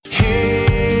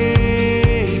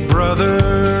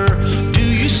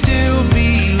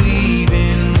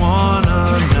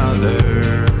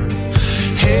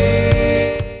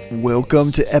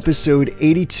Welcome to episode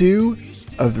 82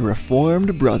 of the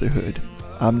Reformed Brotherhood.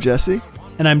 I'm Jesse.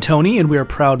 And I'm Tony, and we are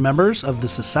proud members of the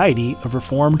Society of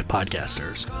Reformed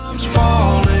Podcasters.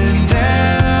 Falling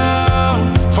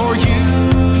down for you.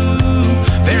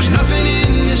 There's nothing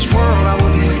in this world I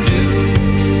wouldn't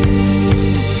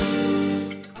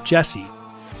do. Jesse,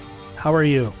 how are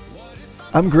you?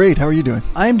 I'm great. How are you doing?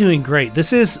 I'm doing great.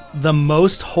 This is the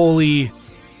most holy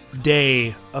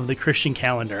day of the Christian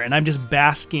calendar, and I'm just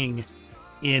basking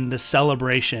in the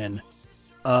celebration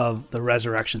of the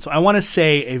resurrection. So I want to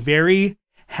say a very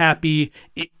happy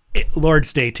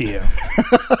Lord's Day to you.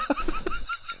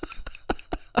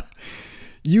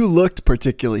 You looked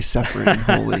particularly separate and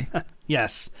holy.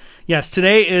 Yes.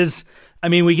 Today is,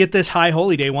 we get this high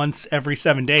holy day once every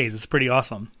 7 days. It's pretty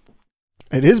awesome.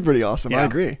 It is pretty awesome. Yeah. I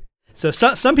agree. So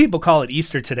some people call it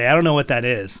Easter today. I don't know what that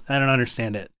is. I don't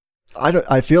understand it.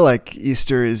 I feel like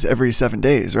Easter is every 7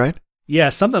 days, right? Yeah,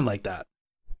 something like that.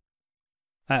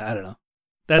 I don't know.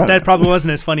 That probably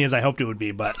wasn't as funny as I hoped it would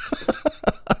be, but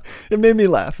it made me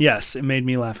laugh. Yes, it made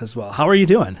me laugh as well. How are you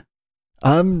doing?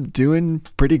 I'm doing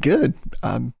pretty good.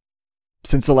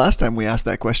 Since the last time we asked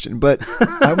that question, but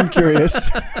I'm curious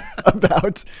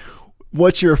about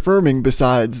what you're affirming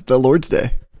besides the Lord's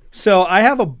Day. So I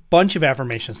have a bunch of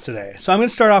affirmations today. So I'm going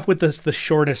to start off with the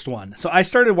shortest one. So I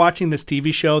started watching this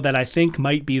TV show that I think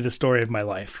might be the story of my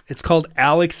life. It's called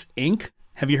Alex Inc.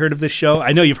 Have you heard of this show?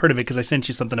 I know you've heard of it because I sent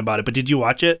you something about it, but did you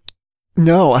watch it?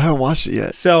 No, I haven't watched it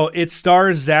yet. So it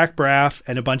stars Zach Braff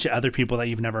and a bunch of other people that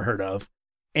you've never heard of.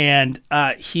 And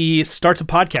he starts a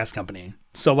podcast company.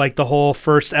 So like the whole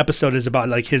first episode is about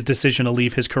like his decision to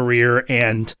leave his career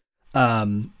and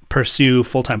pursue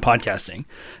full-time podcasting.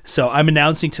 So I'm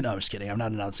announcing no, I'm just kidding. I'm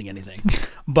not announcing anything.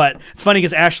 But it's funny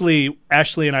because Ashley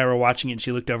and I were watching it and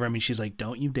she looked over at me and she's like,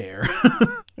 "Don't you dare."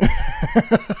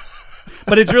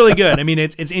 But it's really good.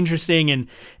 It's interesting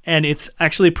and it's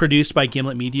actually produced by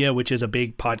Gimlet Media, which is a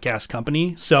big podcast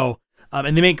company. So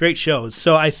and they make great shows.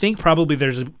 So I think probably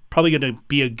there's going to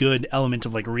be a good element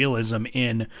of like realism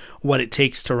in what it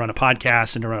takes to run a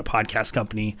podcast and to run a podcast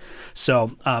company.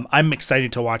 So I'm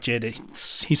excited to watch it.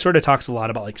 He sort of talks a lot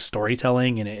about like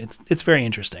storytelling, and it's very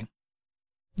interesting.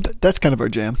 That's kind of our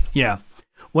jam. Yeah.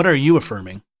 What are you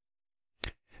affirming?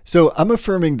 So I'm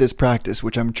affirming this practice,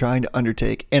 which I'm trying to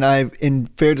undertake. And in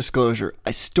fair disclosure,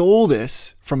 I stole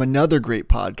this from another great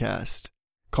podcast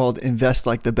called Invest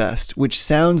Like the Best, which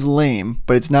sounds lame,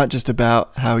 but it's not just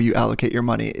about how you allocate your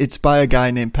money. It's by a guy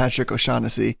named Patrick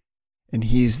O'Shaughnessy, and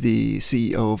he's the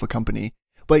CEO of a company.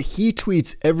 But he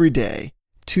tweets every day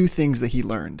 2 things that he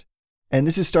learned. And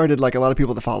this has started like a lot of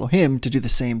people that follow him to do the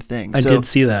same thing. I did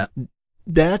see that.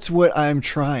 That's what I'm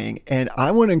trying. And I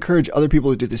want to encourage other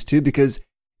people to do this too, because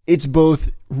it's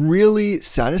both really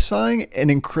satisfying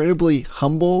and incredibly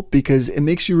humble, because it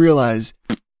makes you realize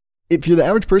if you're the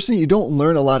average person, you don't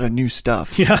learn a lot of new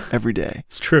stuff every day.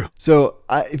 It's true. So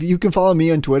if you can follow me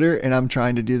on Twitter, and I'm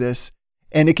trying to do this,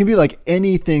 and it can be like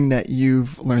anything that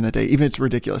you've learned that day, even if it's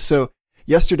ridiculous. So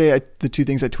yesterday, the 2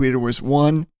 things I tweeted was,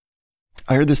 1,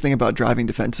 I heard this thing about driving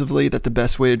defensively, that the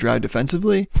best way to drive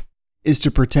defensively is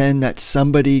to pretend that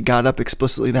somebody got up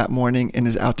explicitly that morning and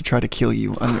is out to try to kill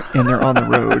you and they're on the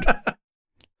road.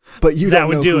 But you don't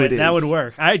know who it is. That would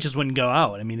work. I just wouldn't go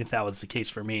out. If that was the case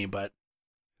for me, but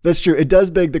that's true. It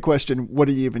does beg the question, what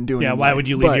are you even doing? Yeah, why would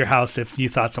you leave your house if you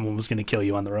thought someone was going to kill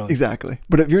you on the road? Exactly.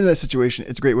 But if you're in that situation,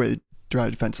 it's a great way to drive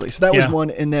defensively. So that was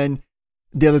one. And then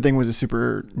the other thing was a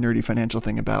super nerdy financial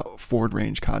thing about forward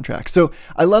range contracts. So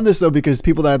I love this though, because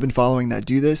people that I've been following that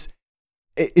do this,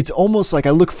 it's almost like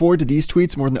I look forward to these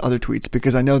tweets more than the other tweets,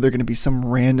 because I know they're going to be some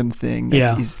random thing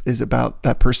that is about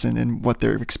that person and what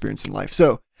they're experiencing in life.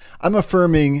 So I'm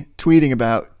affirming tweeting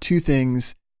about 2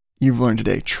 things you've learned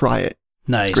today. Try it.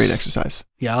 Nice. It's a great exercise.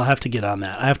 Yeah, I'll have to get on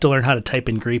that. I have to learn how to type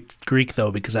in Greek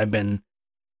though, because I've been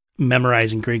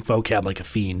memorizing Greek vocab like a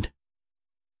fiend.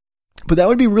 But that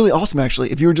would be really awesome,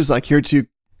 actually, if you were just like, here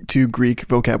are 2 Greek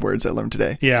vocab words I learned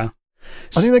today. Yeah.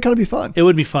 I think that kind of be fun. It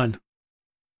would be fun.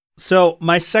 So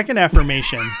my second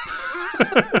affirmation.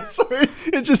 Sorry,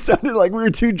 it just sounded like we were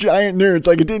 2 giant nerds.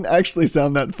 Like it didn't actually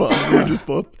sound that fun. We were just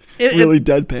both really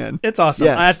deadpan. It's awesome.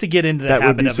 Yes, I have to get into the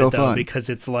habit of it though, fun. because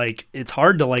it's like it's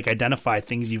hard to like identify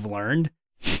things you've learned,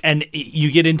 and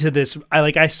you get into this.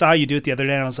 I saw you do it the other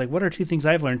day, and I was like, "What are 2 things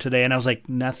I've learned today?" And I was like,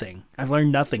 "Nothing. I've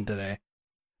learned nothing today."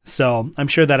 So I'm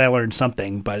sure that I learned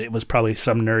something, but it was probably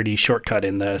some nerdy shortcut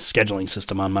in the scheduling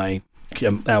system on my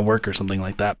at work or something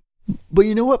like that. But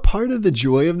you know what? Part of the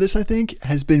joy of this, I think,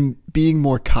 has been being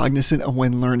more cognizant of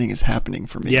when learning is happening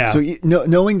for me. Yeah. So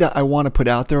knowing that I want to put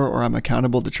out there, or I'm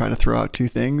accountable to try to throw out two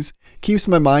things, keeps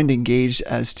my mind engaged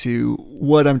as to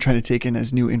what I'm trying to take in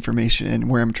as new information and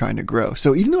where I'm trying to grow.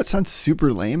 So even though it sounds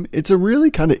super lame, it's a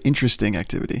really kind of interesting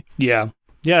activity. Yeah.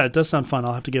 Yeah, it does sound fun.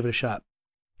 I'll have to give it a shot.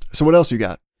 So what else you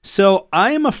got? So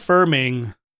I am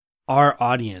affirming our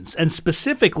audience, and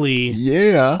specifically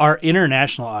our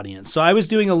international audience. So I was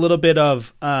doing a little bit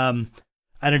of,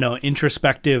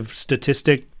 introspective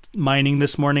statistic mining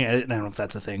this morning. I don't know if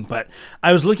that's a thing, but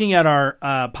I was looking at our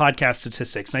podcast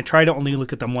statistics, and I try to only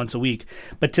look at them once a week.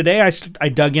 But today I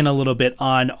dug in a little bit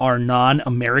on our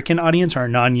non-American audience, our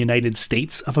non-United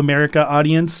States of America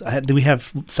audience. We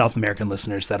have South American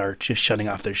listeners that are just shutting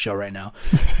off their show right now.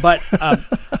 But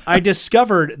I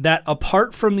discovered that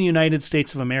apart from the United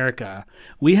States of America,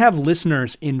 we have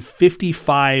listeners in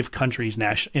 55 countries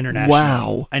internationally.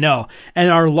 Wow. I know. And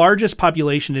our largest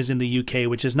population is in the UK,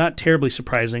 which is not terribly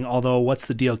surprising, although what's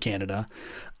the deal, Canada?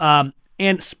 And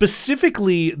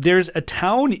specifically, there's a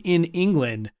town in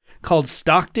England called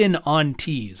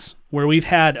Stockton-on-Tees, where we've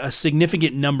had a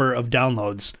significant number of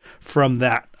downloads from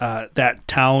that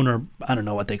town, or I don't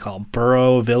know what they call it,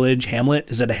 borough, village, hamlet.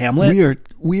 Is it a hamlet?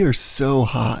 We are so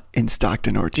hot in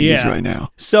Stockton-on-Tees right now.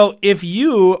 So if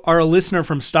you are a listener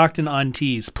from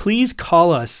Stockton-on-Tees, please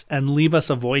call us and leave us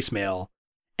a voicemail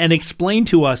and explain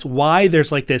to us why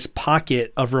there's like this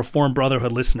pocket of Reformed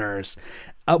Brotherhood listeners.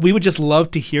 We would just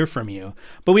love to hear from you.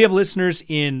 But we have listeners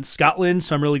in Scotland,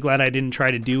 so I'm really glad I didn't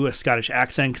try to do a Scottish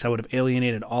accent because I would have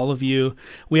alienated all of you.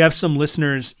 We have some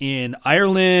listeners in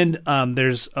Ireland.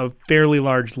 There's a fairly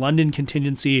large London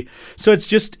contingency. So it's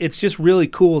just really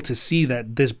cool to see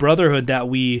that this brotherhood that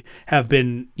we have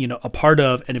been, a part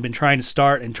of and have been trying to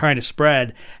start and trying to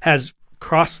spread has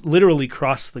literally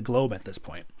crossed the globe at this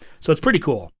point. So it's pretty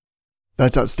cool.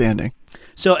 That's outstanding.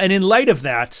 So, and in light of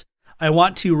that, I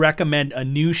want to recommend a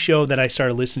new show that I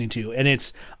started listening to. And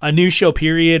it's a new show,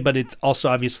 period, but it's also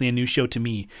obviously a new show to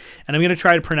me. And I'm going to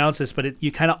try to pronounce this, but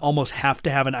you kind of almost have to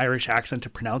have an Irish accent to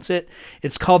pronounce it.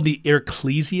 It's called the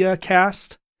Ecclesia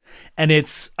Cast. And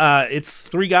it's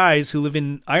three guys who live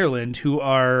in Ireland who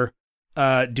are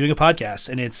doing a podcast.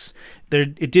 And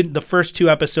the first two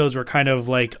episodes were kind of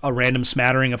like a random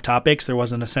smattering of topics. There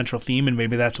wasn't a central theme, and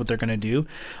maybe that's what they're going to do.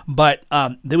 But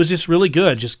it was just really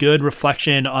good, just good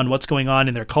reflection on what's going on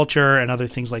in their culture and other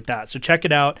things like that. So check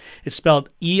it out. It's spelled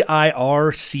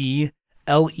EIRCLESIA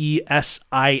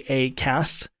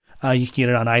Cast. You can get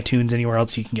it on iTunes, anywhere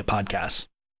else you can get podcasts.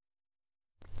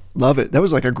 Love it. That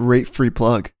was like a great free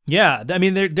plug. Yeah, I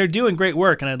mean they're doing great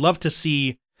work, and I love to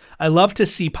see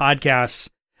podcasts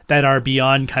that are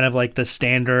beyond kind of like the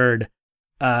standard,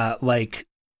 like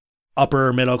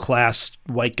upper middle class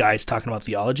white guys talking about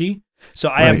theology. So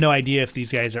I have no idea if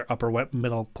these guys are upper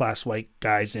middle class white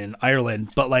guys in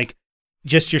Ireland, but like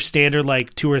just your standard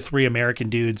like 2 or 3 American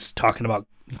dudes talking about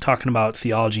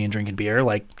theology and drinking beer,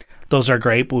 like those are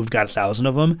great. But we've got 1,000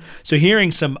 of them. So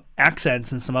hearing some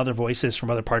accents and some other voices from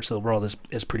other parts of the world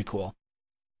is pretty cool.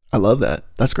 I love that.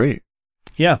 That's great.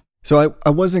 Yeah. So I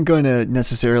wasn't going to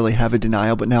necessarily have a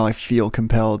denial, but now I feel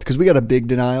compelled because we got a big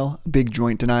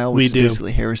joint denial, which is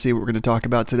basically heresy, what we're going to talk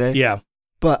about today. Yeah.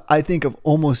 But I think of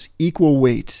almost equal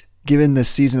weight, given the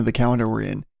season of the calendar we're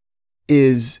in,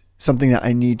 is something that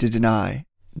I need to deny.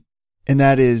 And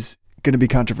that is going to be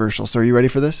controversial. So are you ready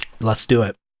for this? Let's do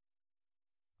it.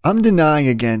 I'm denying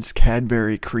against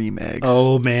Cadbury cream eggs.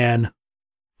 Oh, man.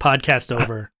 Podcast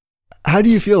over. How do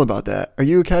you feel about that? Are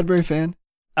you a Cadbury fan?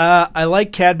 I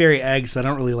like Cadbury eggs, but I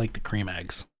don't really like the cream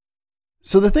eggs.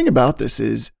 So the thing about this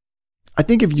is, I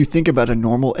think if you think about a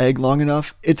normal egg long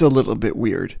enough, it's a little bit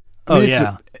weird.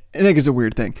 An egg is a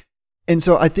weird thing. And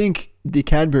so I think the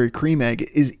Cadbury cream egg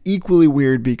is equally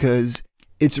weird because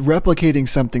it's replicating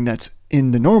something that's in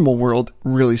the normal world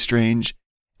really strange.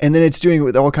 And then it's doing it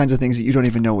with all kinds of things that you don't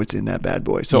even know what's in that bad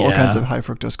boy. So all kinds of high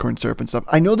fructose corn syrup and stuff.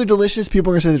 I know they're delicious. People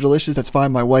are going to say they're delicious. That's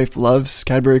fine. My wife loves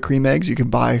Cadbury cream eggs. You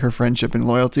can buy her friendship and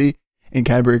loyalty in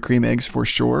Cadbury cream eggs for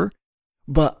sure.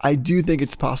 But I do think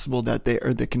it's possible that they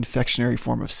are the confectionery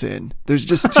form of sin. There's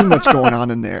just too much going on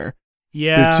in there.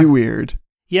 Yeah. They're too weird.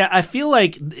 Yeah, I feel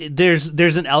like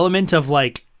there's an element of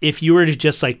like, if you were to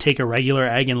just like take a regular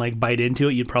egg and like bite into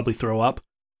it, you'd probably throw up.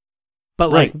 But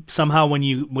like somehow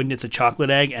when it's a chocolate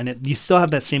egg and you still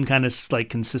have that same kind of like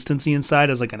consistency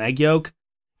inside as like an egg yolk,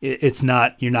 you're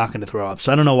not going to throw up.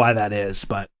 So I don't know why that is,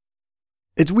 but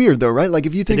it's weird though, right? Like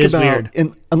if you think about,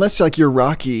 unless like you're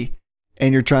Rocky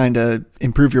and you're trying to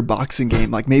improve your boxing game,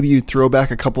 like maybe you throw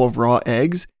back a couple of raw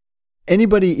eggs.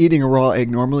 Anybody eating a raw egg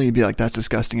normally, you'd be like, that's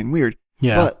disgusting and weird.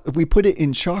 Yeah. But if we put it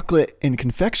in chocolate and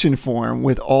confection form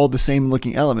with all the same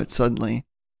looking elements, suddenly,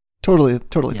 totally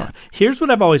fine. Here's what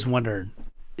I've always wondered.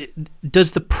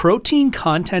 Does the protein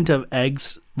content of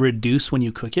eggs reduce when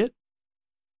you cook it?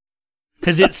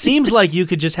 Because it seems like you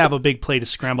could just have a big plate of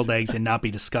scrambled eggs and not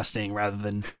be disgusting rather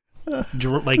than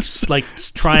like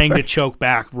trying to choke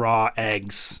back raw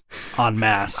eggs en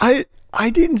masse. I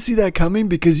didn't see that coming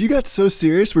because you got so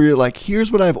serious where you're like,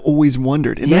 here's what I've always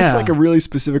wondered. And that's like a really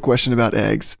specific question about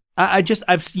eggs.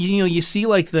 You see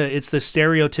like it's the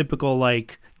stereotypical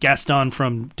like Gaston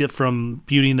from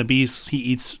Beauty and the Beast. He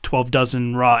eats 12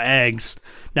 dozen raw eggs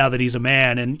now that he's a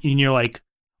man. And you're like,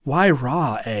 why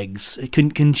raw eggs?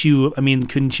 Couldn't you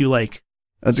like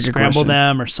that's a good scramble question.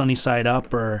 them or sunny side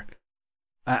up or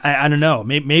I don't know.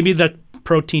 Maybe the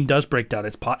protein does break down.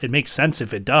 It makes sense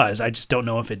if it does. I just don't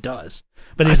know if it does.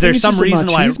 But is there some reason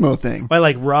why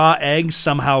like raw eggs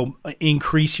somehow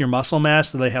increase your muscle mass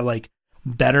so they have like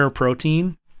better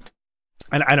protein?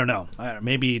 I don't know.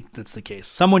 Maybe that's the case.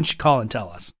 Someone should call and tell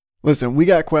us. Listen, we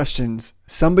got questions.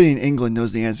 Somebody in England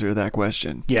knows the answer to that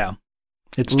question. Yeah,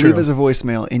 it's true. Leave us a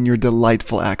voicemail in your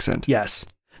delightful accent. Yes.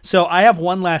 So I have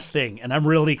one last thing, and I'm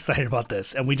really excited about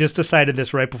this. And we just decided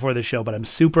this right before the show, but I'm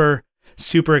super,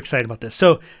 super excited about this.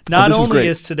 So not only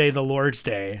is today the Lord's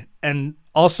Day, and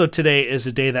also today is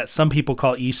a day that some people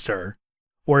call Easter,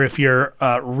 or if you're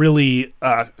really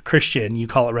Christian, you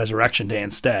call it Resurrection Day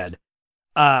instead.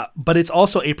 But it's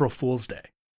also April Fool's Day.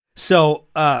 So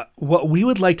what we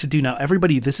would like to do now,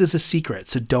 everybody, this is a secret,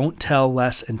 so don't tell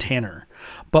Les and Tanner.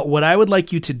 But what I would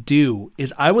like you to do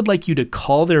is I would like you to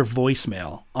call their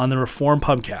voicemail on the Reform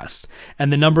Pubcast,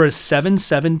 and the number is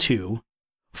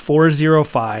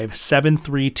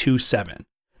 772-405-7327.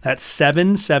 That's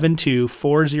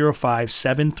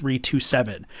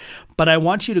 772-405-7327. But I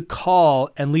want you to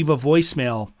call and leave a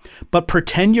voicemail, but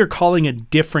pretend you're calling a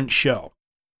different show.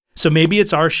 So maybe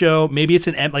it's our show, maybe it's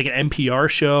an NPR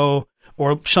show,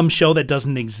 or some show that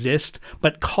doesn't exist,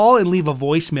 but call and leave a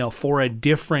voicemail for a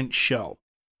different show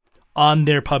on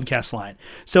their Pubcast line.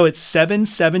 So it's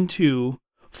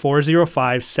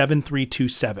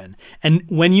 772-405-7327. And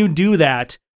when you do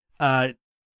that,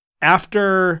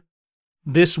 after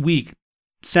this week,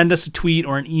 send us a tweet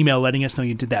or an email letting us know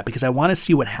you did that, because I want to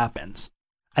see what happens.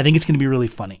 I think it's going to be really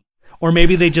funny. Or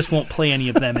maybe they just won't play any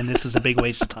of them and this is a big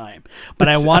waste of time. But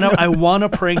I want to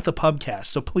prank the Pubcast.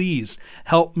 So please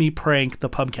help me prank the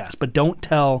Pubcast. But don't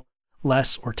tell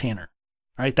Les or Tanner.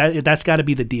 All right? That's got to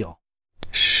be the deal.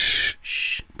 Shh.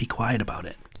 Be quiet about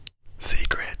it.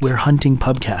 Secrets. We're hunting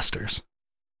Pubcasters.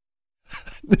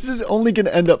 This is only going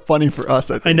to end up funny for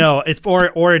us, I think. I know.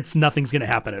 It's nothing's going to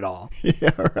happen at all. Yeah,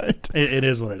 right. It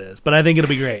is what it is. But I think it'll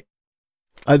be great.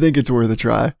 I think it's worth a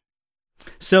try.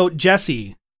 So,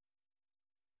 Jesse,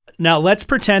 now let's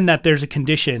pretend that there's a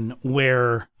condition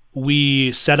where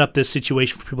we set up this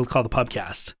situation for people to call the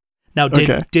Pubcast. Now,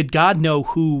 did God know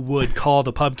who would call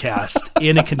the Pubcast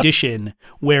in a condition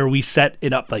where we set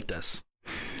it up like this?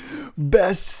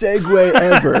 Best segue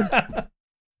ever.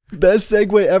 Best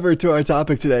segue ever to our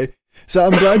topic today. So I'm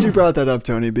glad you brought that up,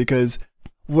 Tony, because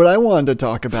what I wanted to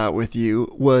talk about with you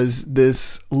was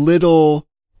this little,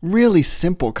 really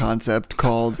simple concept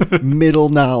called middle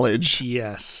knowledge.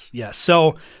 Yes.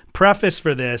 So preface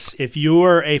for this, if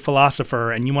you're a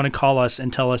philosopher and you want to call us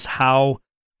and tell us how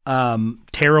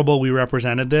terrible we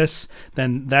represented this,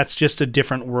 then that's just a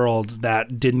different world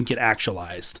that didn't get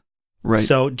actualized. Right.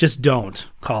 So just don't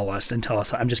call us and tell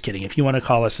us. I'm just kidding. If you want to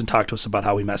call us and talk to us about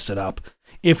how we messed it up,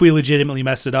 if we legitimately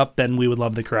messed it up, then we would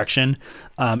love the correction.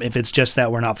 If it's just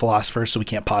that we're not philosophers, so we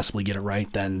can't possibly get it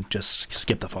right, then just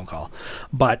skip the phone call.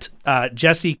 But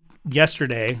Jesse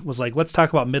yesterday was like, let's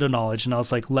talk about middle knowledge. And I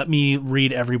was like, let me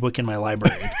read every book in my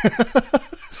library.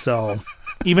 So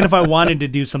even if I wanted to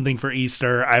do something for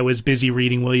Easter, I was busy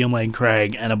reading William Lane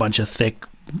Craig and a bunch of thick,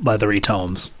 leathery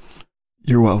tomes.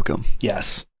 You're welcome.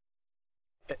 Yes.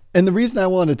 And the reason I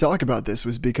wanted to talk about this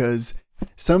was because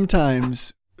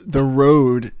sometimes the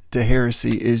road to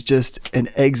heresy is just an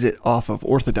exit off of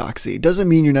orthodoxy. It doesn't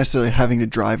mean you're necessarily having to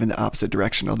drive in the opposite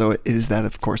direction, although it is that,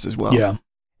 of course, as well. Yeah.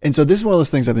 And so this is one of those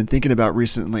things I've been thinking about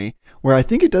recently where I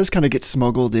think it does kind of get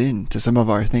smuggled in to some of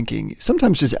our thinking,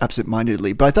 sometimes just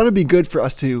absent-mindedly. But I thought it'd be good for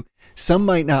us to, some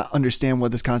might not understand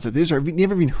what this concept is or have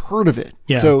never even heard of it.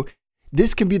 Yeah. So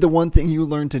this can be the one thing you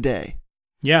learn today.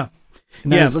 Yeah.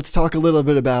 And that is, let's talk a little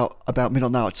bit about middle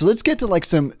knowledge. So let's get to like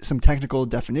some technical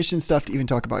definition stuff to even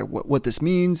talk about what this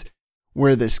means,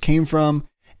 where this came from.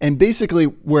 And basically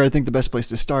where I think the best place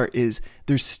to start is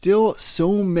there's still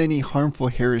so many harmful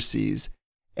heresies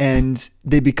and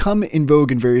they become in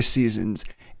vogue in various seasons.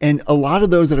 And a lot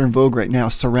of those that are in vogue right now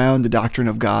surround the doctrine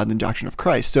of God and the doctrine of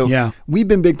Christ. So we've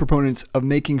been big proponents of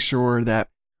making sure that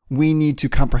we need to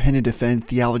comprehend and defend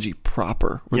theology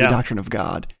proper, or the doctrine of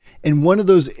God. And one of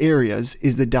those areas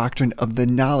is the doctrine of the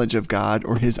knowledge of God,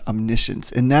 or his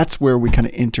omniscience. And that's where we kind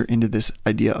of enter into this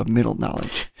idea of middle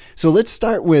knowledge. So let's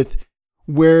start with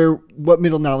what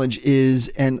middle knowledge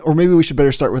is, or maybe we should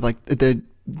better start with like the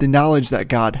knowledge that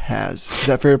God has. Is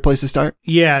that a fair place to start?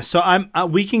 Yeah. So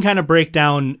we can kind of break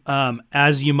down,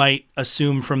 as you might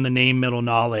assume from the name middle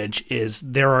knowledge, is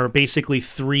there are basically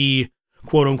three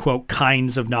quote unquote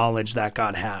kinds of knowledge that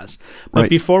God has. But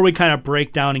before we kind of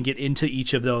break down and get into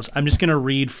each of those, I'm just going to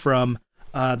read from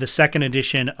the second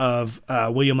edition of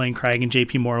William Lane Craig and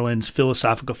J.P. Moreland's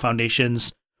Philosophical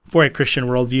Foundations for a Christian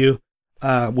Worldview,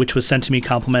 which was sent to me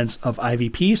compliments of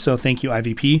IVP. So thank you,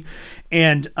 IVP.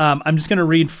 And I'm just going to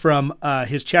read from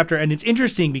his chapter. And it's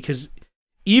interesting because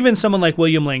even someone like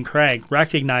William Lane Craig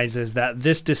recognizes that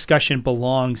this discussion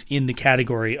belongs in the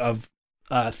category of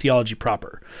theology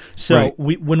proper. So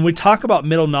when we talk about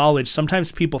middle knowledge,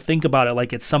 sometimes people think about it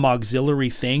like it's some auxiliary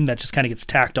thing that just kind of gets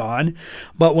tacked on.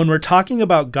 But when we're talking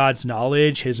about God's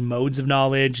knowledge, his modes of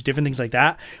knowledge, different things like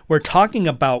that, we're talking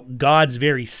about God's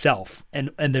very self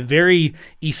and the very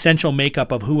essential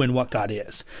makeup of who and what God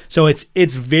is. So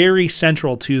it's very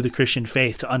central to the Christian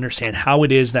faith to understand how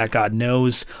it is that God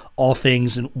knows all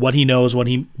things and what he knows, what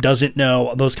he doesn't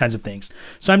know, those kinds of things.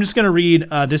 So I'm just going to read,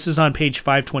 this is on page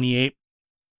 528.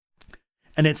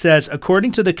 And it says,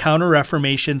 according to the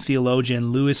Counter-Reformation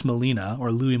theologian Louis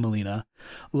Molina,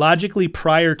 logically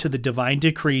prior to the divine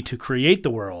decree to create the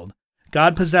world,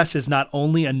 God possesses not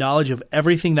only a knowledge of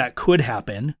everything that could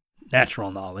happen, natural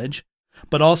knowledge,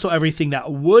 but also everything that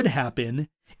would happen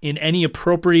in any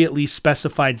appropriately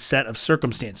specified set of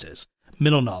circumstances,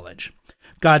 middle knowledge.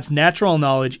 God's natural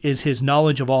knowledge is his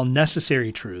knowledge of all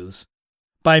necessary truths.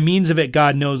 By means of it,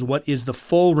 God knows what is the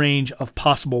full range of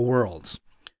possible worlds.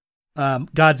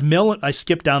 I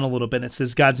skipped down a little bit. It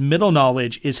says God's middle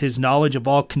knowledge is his knowledge of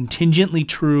all contingently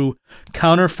true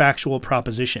counterfactual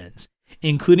propositions,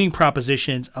 including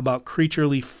propositions about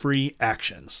creaturely free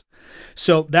actions.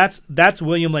 So that's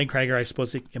William Lane Craig, or I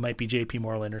suppose it might be J.P.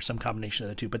 Moreland or some combination of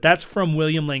the two, but that's from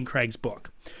William Lane Craig's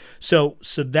book. So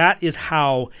that is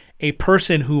how a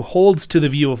person who holds to the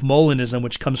view of Molinism,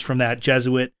 which comes from that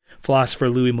Jesuit philosopher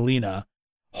Louis Molina,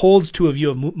 holds to a view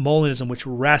of Molinism which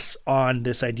rests on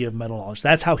this idea of middle knowledge.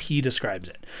 That's how he describes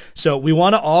it. So we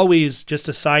want to always, just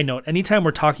a side note, anytime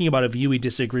we're talking about a view we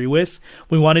disagree with,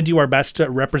 we want to do our best to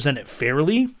represent it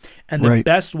fairly. And the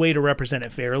best way to represent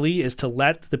it fairly is to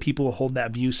let the people who hold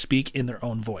that view speak in their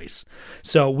own voice.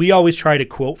 So we always try to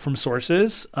quote from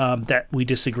sources that we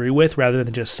disagree with rather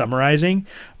than just summarizing.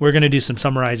 We're going to do some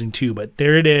summarizing too, but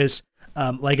there it is.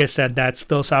 Like I said, that's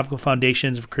Philosophical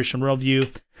Foundations of Christian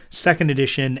Worldview, second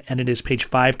edition, and it is page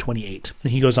 528.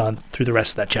 And he goes on through the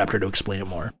rest of that chapter to explain it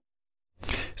more.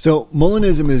 So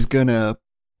Molinism is going to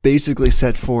basically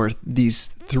set forth these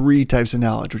three types of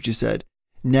knowledge, which you said,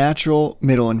 natural,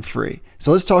 middle, and free.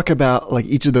 So let's talk about like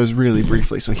each of those really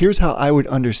briefly. So here's how I would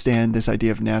understand this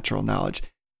idea of natural knowledge.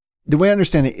 The way I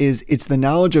understand it is it's the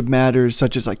knowledge of matters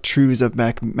such as like truths of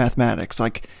mathematics,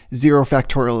 like 0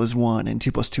 factorial is 1 and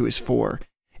 2 plus 2 is 4.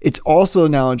 It's also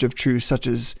knowledge of truths such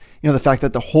as, the fact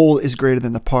that the whole is greater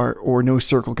than the part, or no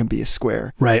circle can be a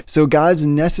square. Right. So God's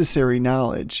necessary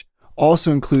knowledge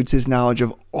also includes his knowledge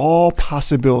of all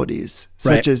possibilities,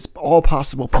 such as all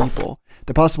possible people,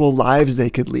 the possible lives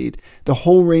they could lead, the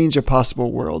whole range of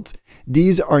possible worlds.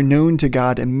 These are known to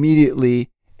God immediately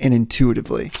and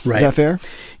intuitively. Right. Is that fair?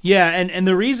 Yeah, and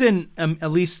the reason, at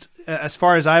least as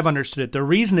far as I've understood it, the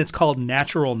reason it's called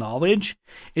natural knowledge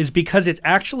is because it's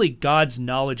actually God's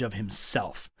knowledge of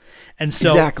himself. And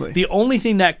so the only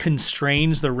thing that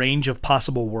constrains the range of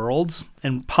possible worlds,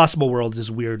 and possible worlds is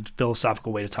a weird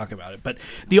philosophical way to talk about it, but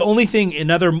the only thing,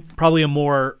 probably a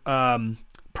more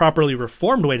properly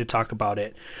reformed way to talk about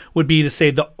it, would be to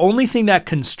say the only thing that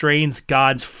constrains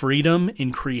God's freedom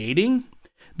in creating,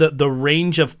 the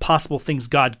range of possible things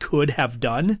God could have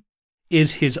done,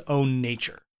 is his own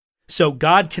nature. So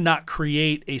God cannot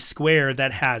create a square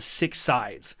that has 6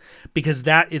 sides because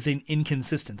that is an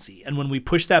inconsistency. And when we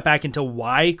push that back into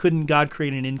why couldn't God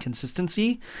create an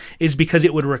inconsistency, is because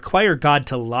it would require God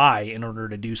to lie in order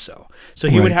to do so. So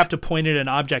he would have to point at an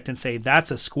object and say,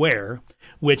 that's a square,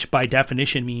 which by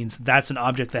definition means that's an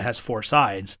object that has 4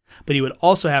 sides. But he would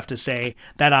also have to say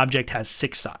that object has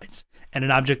 6 sides. And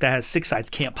an object that has 6 sides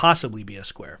can't possibly be a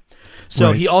square.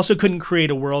 So he also couldn't create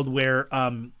a world where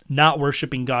not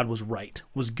worshiping God was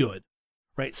good,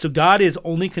 right? So God is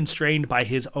only constrained by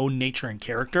his own nature and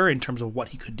character in terms of what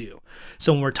he could do.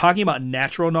 So when we're talking about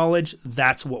natural knowledge,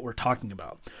 that's what we're talking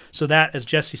about. So that, as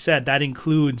Jesse said, that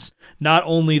includes not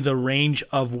only the range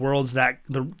of worlds that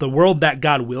the world that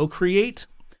God will create,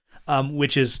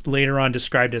 which is later on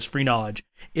described as free knowledge.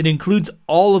 It includes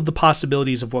all of the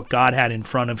possibilities of what God had in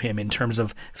front of him in terms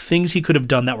of things he could have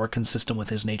done that were consistent with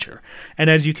his nature. And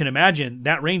as you can imagine,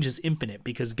 that range is infinite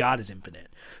because God is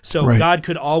infinite. So Right. God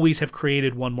could always have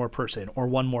created one more person or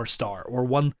one more star or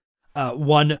one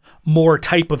more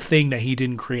type of thing that he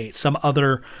didn't create, some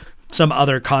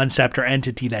other concept or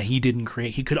entity that he didn't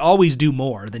create. He could always do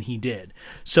more than he did.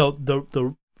 So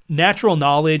the natural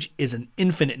knowledge is an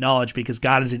infinite knowledge because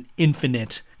God is an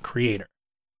infinite creator.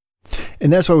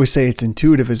 And that's why we say it's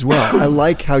intuitive as well. I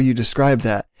like how you describe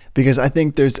that because I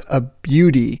think there's a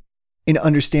beauty in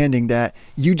understanding that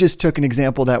you just took an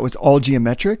example that was all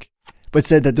geometric, but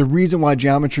said that the reason why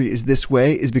geometry is this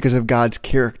way is because of God's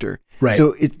character. Right.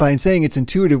 So by saying it's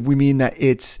intuitive, we mean that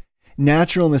it's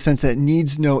natural in the sense that it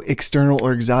needs no external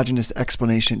or exogenous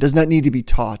explanation. It does not need to be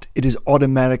taught. It is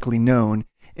automatically known.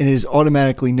 And it is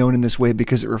automatically known in this way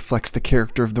because it reflects the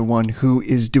character of the one who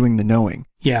is doing the knowing.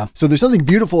 Yeah. So there's something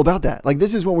beautiful about that. Like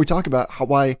this is what we talk about,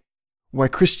 why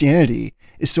Christianity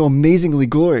is so amazingly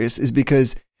glorious is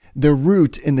because the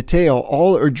root and the tail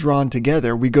all are drawn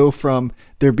together. We go from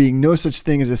there being no such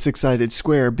thing as a six-sided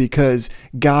square because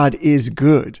God is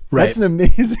good. Right. That's an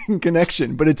amazing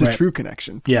connection, but it's a Right. true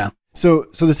connection. Yeah. So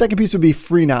the second piece would be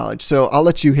free knowledge. So I'll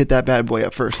let you hit that bad boy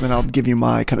up first, and then I'll give you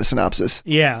my kind of synopsis.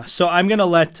 Yeah. So I'm going to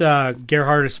let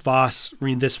Gerhardus Voss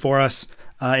read this for us.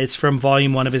 It's from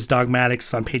volume 1 of his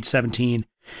Dogmatics on page 17.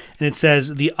 And it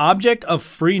says, the object of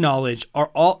free knowledge are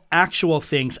all actual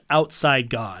things outside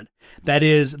God. That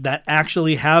is, that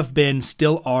actually have been,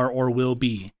 still are, or will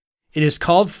be. It is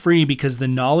called free because the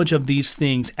knowledge of these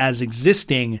things as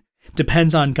existing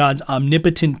depends on God's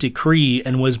omnipotent decree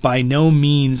and was by no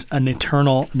means an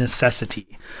eternal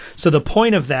necessity. So the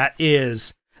point of that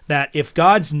is that if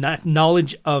God's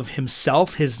knowledge of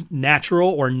himself, his natural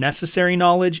or necessary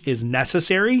knowledge is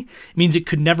necessary, it means it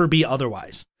could never be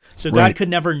otherwise. So God Right. could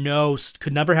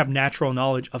never have natural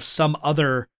knowledge of some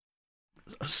other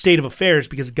state of affairs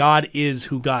because God is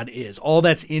who God is. All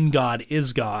that's in God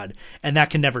is God, and that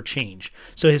can never change.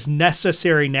 So his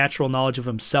necessary natural knowledge of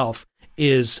himself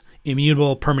is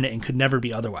immutable, permanent, and could never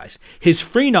be otherwise. His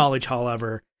free knowledge,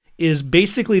 however, is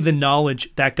basically the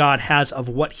knowledge that God has of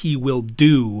what he will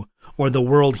do or the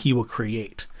world he will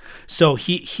create. So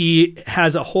he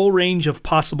has a whole range of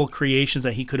possible creations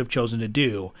that he could have chosen to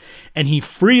do, and he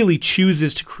freely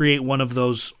chooses to create one of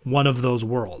those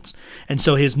worlds. And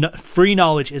so his free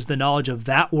knowledge is the knowledge of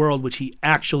that world which he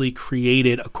actually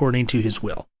created according to his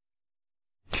will.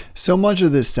 So much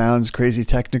of this sounds crazy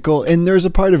technical, and there's a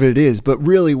part of it is, but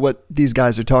really what these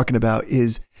guys are talking about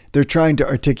is they're trying to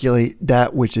articulate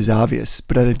that which is obvious,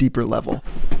 but at a deeper level.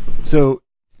 So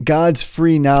God's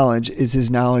free knowledge is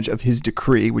his knowledge of his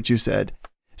decree, which you said.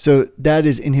 So that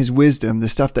is in his wisdom, the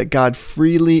stuff that God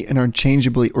freely and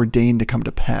unchangeably ordained to come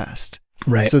to pass.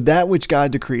 Right. So that which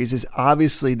God decrees is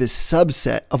obviously this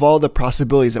subset of all the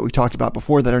possibilities that we talked about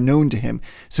before that are known to him.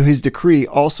 So his decree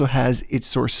also has its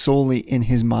source solely in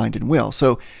his mind and will.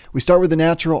 So we start with the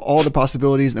natural, all the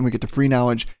possibilities, and then we get to free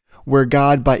knowledge, where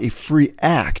God, by a free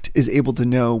act, is able to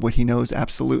know what he knows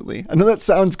absolutely. I know that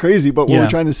sounds crazy, but what we're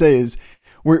trying to say is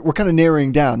we're kind of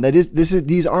narrowing down.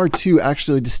 These are two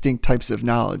actually distinct types of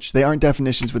knowledge. They aren't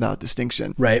definitions without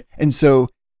distinction. Right. And so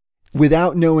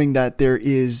without knowing that there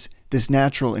is this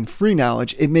natural and free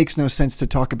knowledge, it makes no sense to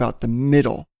talk about the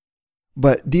middle.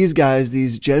 But these guys,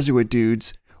 these Jesuit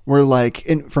dudes, were like,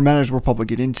 and for matters we'll probably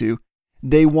get into,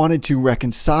 they wanted to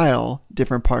reconcile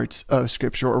different parts of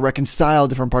scripture or reconcile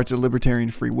different parts of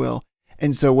libertarian free will.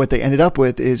 And so what they ended up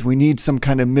with is we need some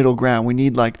kind of middle ground. We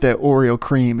need like the Oreo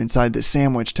cream inside this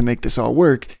sandwich to make this all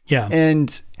work. Yeah.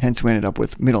 And hence we ended up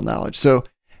with middle knowledge. So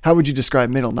how would you describe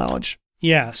middle knowledge?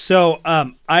 Yeah. So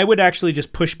I would actually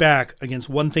just push back against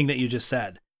one thing that you just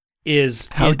said is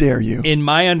how dare you? In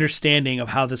my understanding of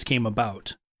how this came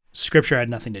about, scripture had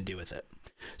nothing to do with it.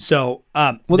 So,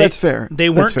 that's fair. They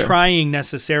weren't trying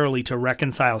necessarily to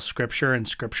reconcile scripture and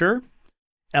scripture,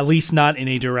 at least not in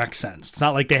a direct sense. It's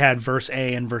not like they had verse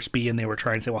A and verse B and they were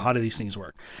trying to say, well, how do these things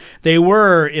work? They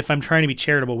were, if I'm trying to be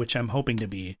charitable, which I'm hoping to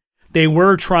be, they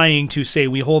were trying to say,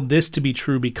 we hold this to be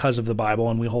true because of the Bible,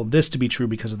 and we hold this to be true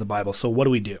because of the Bible. So what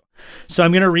do we do? So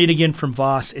I'm going to read again from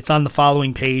Voss. It's on the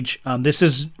following page. This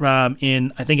is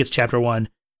in, I think it's chapter 1,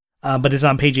 but it's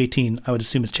on page 18. I would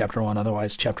assume it's chapter 1.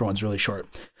 Otherwise, chapter 1 is really short.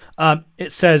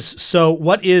 It says, so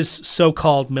what is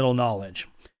so-called middle knowledge?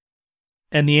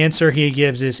 And the answer he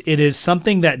gives is, it is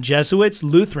something that Jesuits,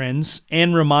 Lutherans,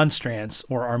 and Remonstrants,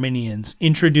 or Arminians,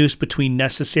 introduced between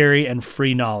necessary and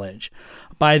free knowledge.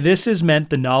 By this is meant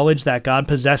the knowledge that God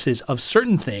possesses of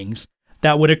certain things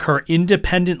that would occur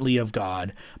independently of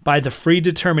God by the free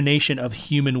determination of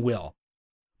human will,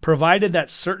 provided that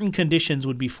certain conditions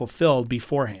would be fulfilled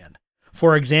beforehand.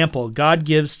 For example, God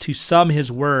gives to some his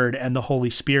word and the Holy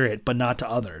Spirit, but not to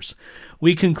others.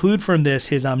 We conclude from this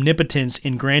his omnipotence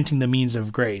in granting the means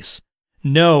of grace.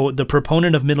 No, the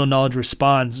proponent of middle knowledge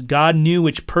responds, God knew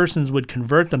which persons would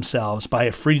convert themselves by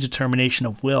a free determination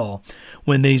of will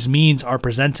when these means are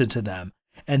presented to them,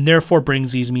 and therefore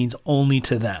brings these means only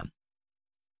to them.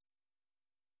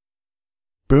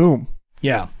 Boom.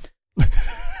 Yeah.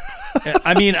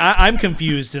 I mean, I'm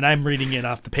confused, and I'm reading it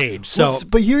off the page. So, well,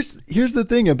 but here's the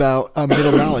thing about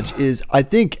middle knowledge is, I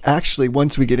think actually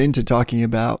once we get into talking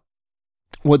about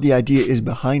what the idea is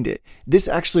behind it, this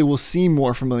actually will seem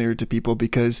more familiar to people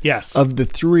because of the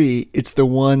three, it's the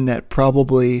one that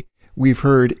probably we've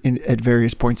heard at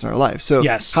various points in our life. So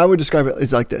how I would describe it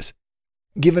is like this: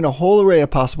 given a whole array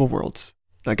of possible worlds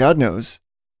that God knows,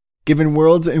 given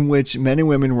worlds in which men and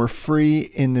women were free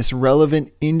in this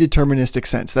relevant indeterministic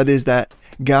sense, that is, that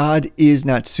God is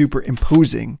not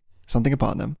superimposing something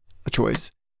upon them, a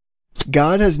choice,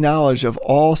 God has knowledge of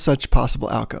all such possible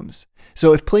outcomes.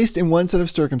 So if placed in one set of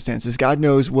circumstances, God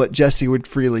knows what Jesse would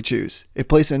freely choose. If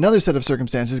placed in another set of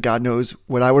circumstances, God knows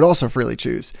what I would also freely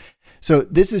choose. So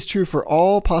this is true for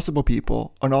all possible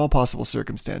people on all possible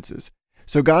circumstances.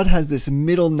 So God has this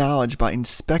middle knowledge by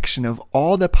inspection of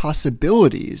all the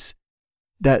possibilities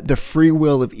that the free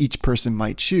will of each person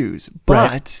might choose.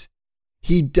 But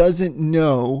he doesn't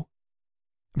know,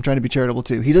 I'm trying to be charitable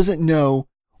too, he doesn't know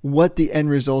what the end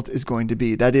result is going to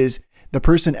be. That is, the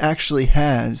person actually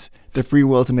has the free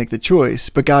will to make the choice,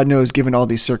 but God knows, given all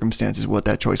these circumstances, what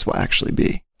that choice will actually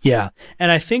be. Yeah.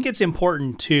 And I think it's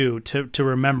important too to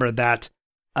remember that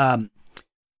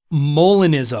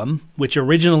Molinism, which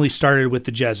originally started with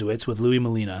the Jesuits, with Louis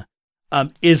Molina,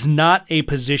 is not a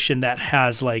position that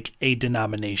has like a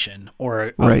denomination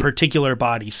or a particular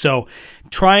body. So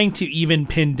trying to even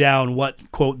pin down what,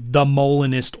 quote, the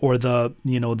Molinist or the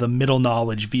middle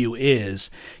knowledge view is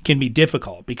can be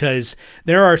difficult, because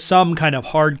there are some kind of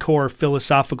hardcore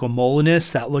philosophical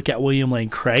Molinists that look at William Lane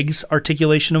Craig's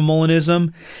articulation of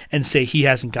Molinism and say he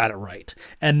hasn't got it right.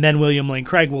 And then William Lane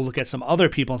Craig will look at some other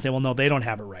people and say, well, no, they don't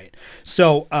have it right.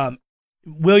 So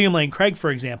William Lane Craig, for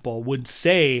example, would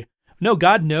say, no,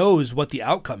 God knows what the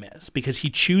outcome is because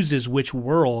he chooses which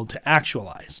world to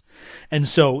actualize. And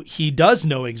so he does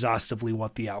know exhaustively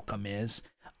what the outcome is.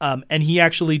 And he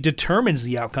actually determines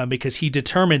the outcome because he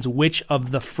determines which of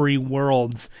the free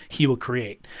worlds he will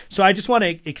create. So I just want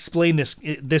to explain this.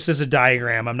 This is a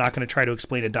diagram. I'm not going to try to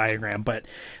explain a diagram, but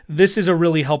this is a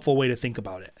really helpful way to think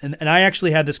about it. And I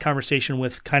actually had this conversation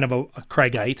with kind of a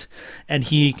Craigite, and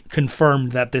he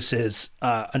confirmed that this is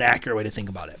an accurate way to think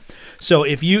about it. So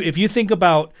if you think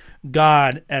about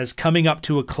God as coming up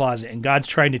to a closet and God's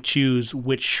trying to choose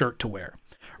which shirt to wear,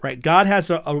 right? God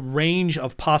has a range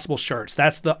of possible shirts.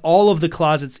 That's all of the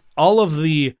closets, all of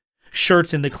the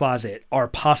shirts in the closet are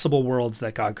possible worlds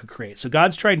that God could create. So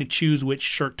God's trying to choose which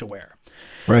shirt to wear.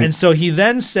 Right. And so he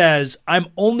then says, I'm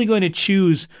only going to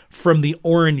choose from the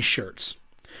orange shirts.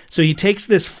 So he takes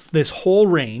this whole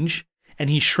range and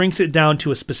he shrinks it down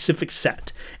to a specific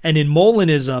set. And in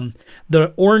Molinism,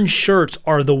 the orange shirts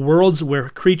are the worlds where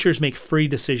creatures make free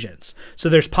decisions. So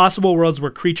there's possible worlds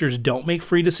where creatures don't make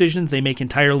free decisions. They make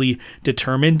entirely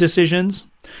determined decisions.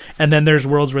 And then there's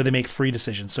worlds where they make free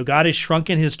decisions. So God has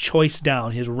shrunken his choice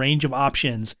down, his range of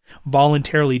options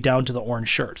voluntarily down to the orange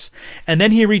shirts. And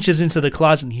then he reaches into the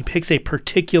closet and he picks a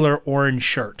particular orange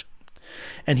shirt.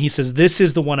 And he says, this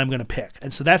is the one I'm going to pick.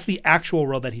 And so that's the actual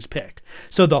world that he's picked.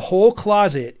 So the whole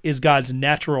closet is God's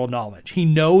natural knowledge. He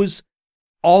knows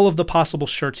all of the possible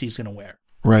shirts he's going to wear.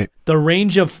 Right. The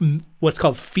range of what's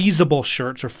called feasible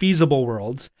shirts or feasible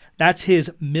worlds, that's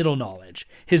his middle knowledge.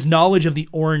 His knowledge of the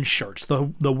orange shirts,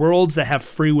 the worlds that have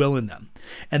free will in them.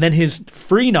 And then his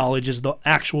free knowledge is the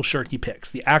actual shirt he picks,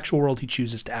 the actual world he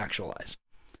chooses to actualize.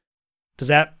 Does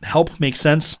that help make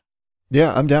sense?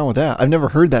 Yeah, I'm down with that. I've never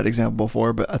heard that example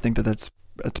before, but I think that's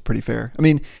pretty fair. I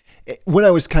mean, what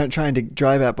I was kind of trying to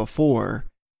drive at before,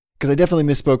 because I definitely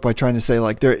misspoke by trying to say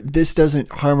like this doesn't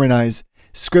harmonize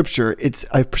Scripture.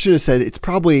 I should have said it's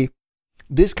probably,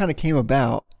 this kind of came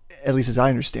about, at least as I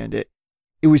understand it.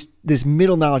 It was this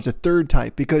middle knowledge, the third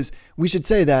type, because we should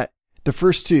say that the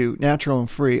first two, natural and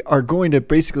free, are going to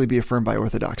basically be affirmed by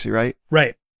orthodoxy, right?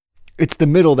 Right. It's the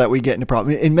middle that we get into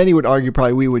problem. And many would argue,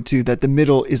 probably we would too, that the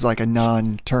middle is like a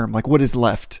non-term. Like what is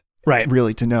left Right.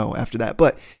 really to know after that.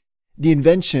 But the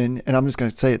invention, and I'm just going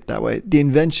to say it that way, the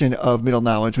invention of middle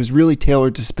knowledge was really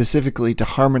tailored to specifically to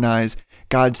harmonize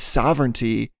God's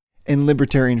sovereignty and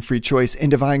libertarian free choice and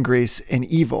divine grace and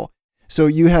evil. So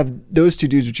you have those two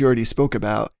dudes, which you already spoke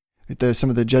about, some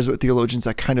of the Jesuit theologians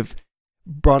that kind of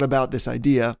brought about this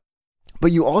idea.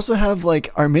 But you also have like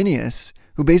Arminius,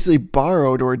 who basically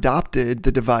borrowed or adopted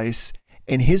the device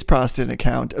in his Protestant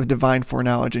account of divine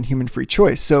foreknowledge and human free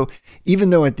choice. So even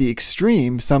though at the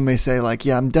extreme, some may say like,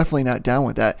 yeah, I'm definitely not down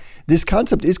with that, this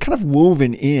concept is kind of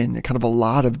woven in kind of a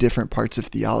lot of different parts of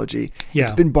theology. Yeah.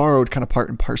 It's been borrowed kind of part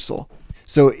and parcel.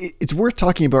 So it's worth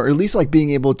talking about, or at least like being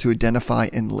able to identify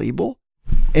and label.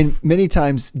 And many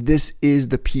times this is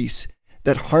the piece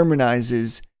that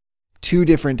harmonizes two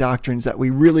different doctrines that we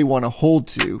really want to hold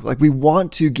to. Like we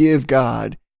want to give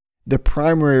God the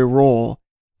primary role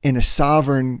in a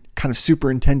sovereign kind of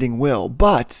superintending will,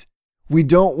 but we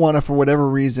don't want to, for whatever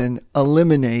reason,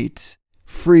 eliminate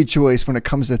free choice when it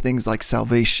comes to things like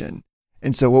salvation.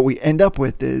 And so what we end up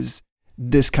with is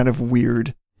this kind of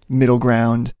weird middle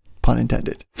ground, pun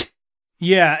intended.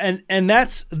 Yeah. And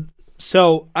that's,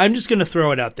 so I'm just going to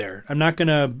throw it out there. I'm not going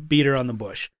to beat her on the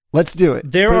bush. Let's do it.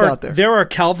 There Put it are out there. there are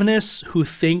Calvinists who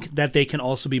think that they can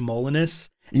also be Molinists.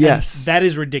 Yes. That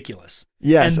is ridiculous.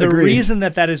 Yes, and the agreed. reason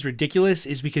that is ridiculous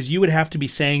is because you would have to be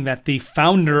saying that the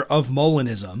founder of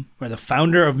Molinism, or the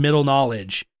founder of middle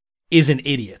knowledge, is an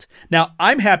idiot. Now,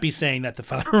 I'm happy saying that the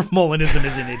founder of Molinism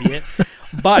is an idiot,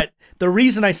 but the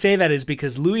reason I say that is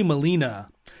because Louis Molina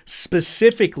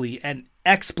specifically and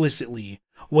explicitly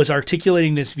was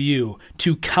articulating this view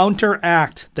to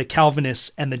counteract the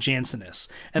Calvinists and the Jansenists.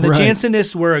 And the Right.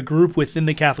 Jansenists were a group within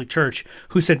the Catholic Church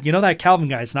who said, you know, that Calvin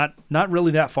guy's not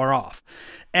really that far off.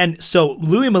 And so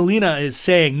Louis Molina is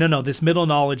saying, no, this middle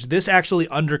knowledge, this actually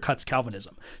undercuts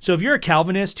Calvinism. So if you're a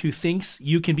Calvinist who thinks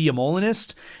you can be a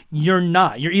Molinist, you're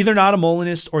not. You're either not a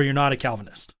Molinist or you're not a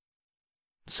Calvinist.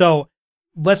 So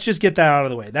let's just get that out of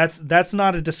the way. That's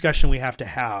not a discussion we have to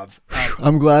have.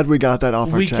 I'm glad we got that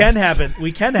off our chests.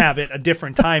 We can have it a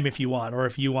different time if you want, or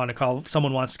if you want to call,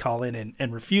 someone wants to call in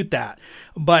and refute that.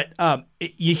 But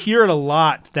you hear it a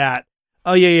lot that,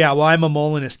 oh yeah, well, I'm a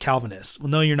Molinist Calvinist. Well,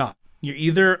 no, you're not. You're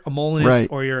either a Molinist Right.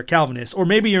 or you're a Calvinist, or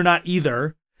maybe you're not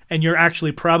either, and you're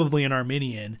actually probably an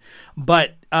Arminian.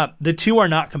 But the two are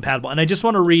not compatible. And I just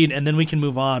want to read, and then we can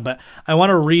move on. But I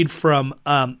want to read from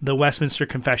the Westminster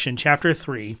Confession, chapter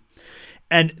 3.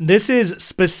 And this is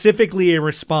specifically a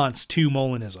response to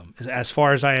Molinism, as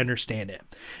far as I understand it.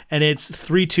 And it's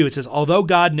 3:2. It says, although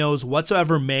God knows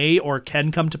whatsoever may or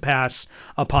can come to pass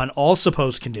upon all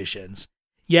supposed conditions,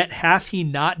 yet hath he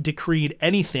not decreed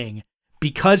anything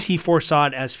because he foresaw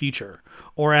it as future,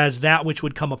 or as that which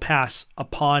would come to pass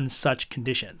upon such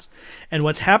conditions. And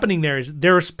what's happening there is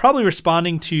they're probably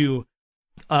responding to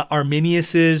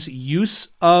Arminius's use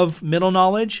of middle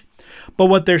knowledge. But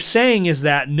what they're saying is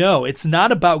that, no, it's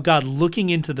not about God looking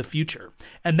into the future.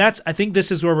 And I think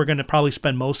this is where we're going to probably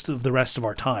spend most of the rest of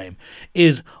our time,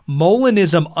 is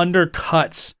Molinism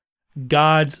undercuts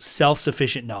God's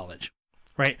self-sufficient knowledge,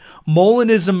 right?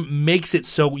 Molinism makes it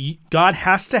so God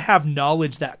has to have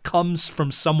knowledge that comes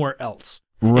from somewhere else.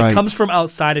 Right. It comes from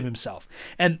outside of himself.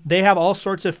 And they have all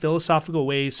sorts of philosophical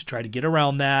ways to try to get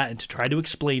around that and to try to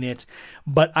explain it.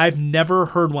 But I've never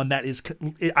heard one that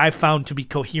I've found to be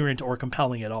coherent or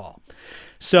compelling at all.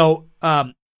 So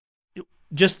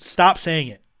just stop saying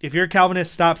it. If you're a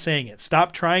Calvinist, stop saying it.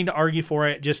 Stop trying to argue for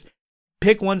it. Just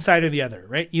pick one side or the other,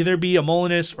 right? Either be a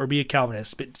Molinist or be a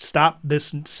Calvinist. But stop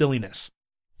this silliness.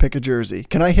 Pick a jersey.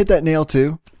 Can I hit that nail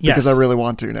too? Yes. Because I really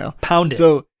want to now. Pound it.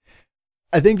 So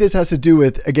I think this has to do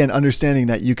with, again, understanding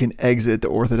that you can exit the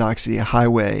orthodoxy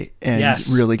highway and Yes.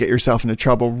 really get yourself into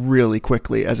trouble really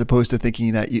quickly, as opposed to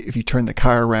thinking that if you turn the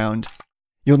car around,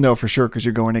 you'll know for sure because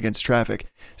you're going against traffic.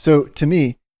 So to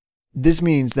me, this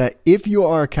means that if you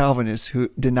are a Calvinist who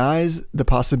denies the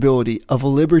possibility of a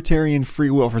libertarian free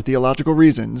will for theological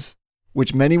reasons,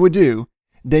 which many would do,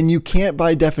 then you can't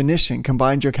by definition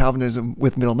combine your Calvinism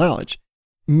with middle knowledge.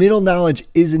 Middle knowledge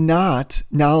is not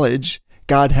knowledge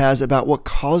God has about what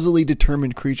causally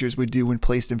determined creatures would do when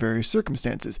placed in various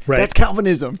circumstances. Right. That's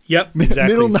Calvinism. Yep,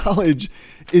 exactly. Middle knowledge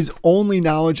is only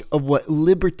knowledge of what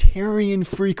libertarian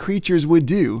free creatures would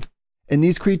do. And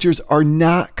these creatures are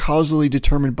not causally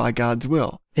determined by God's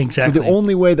will. Exactly. So the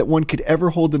only way that one could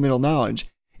ever hold the middle knowledge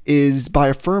is by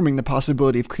affirming the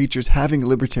possibility of creatures having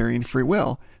libertarian free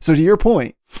will. So to your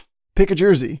point, pick a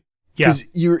jersey. Yeah.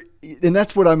 And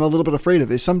that's what I'm a little bit afraid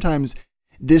of, is sometimes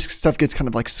this stuff gets kind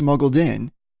of like smuggled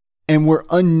in, and we're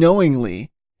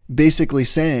unknowingly basically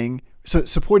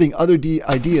supporting other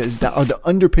ideas that are the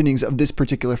underpinnings of this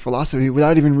particular philosophy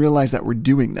without even realize that we're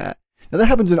doing that. Now that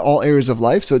happens in all areas of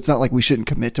life, so it's not like we shouldn't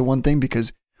commit to one thing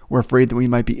because we're afraid that we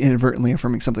might be inadvertently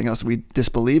affirming something else that we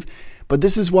disbelieve. But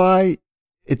this is why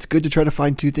it's good to try to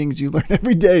find 2 things you learn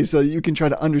every day so that you can try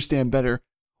to understand better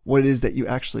what it is that you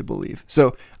actually believe.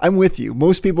 So I'm with you.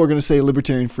 Most people are going to say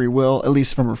libertarian free will, at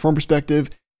least from a reform perspective,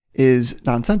 is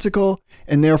nonsensical,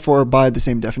 and therefore by the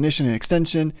same definition and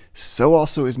extension, so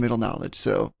also is middle knowledge.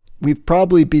 So we've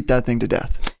probably beat that thing to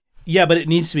death. Yeah, but it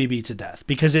needs to be beat to death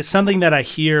because it's something that I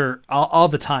hear all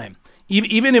the time.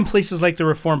 Even in places like the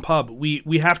Reform Pub, we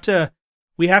have to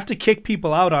kick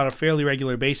people out on a fairly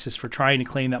regular basis for trying to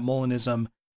claim that Molinism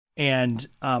and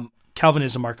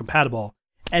Calvinism are compatible.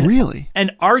 And, really?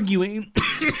 And arguing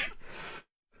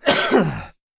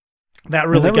that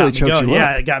really got me going.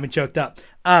 Yeah, it got me choked up.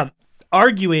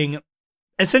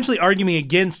 Essentially arguing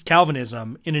against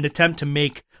Calvinism in an attempt to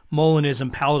make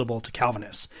Molinism palatable to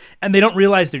Calvinists. And they don't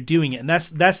realize they're doing it. And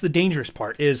that's the dangerous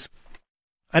part is,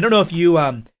 I don't know if you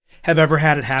have ever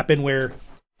had it happen where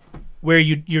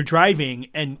you're driving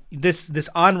and this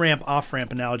on-ramp,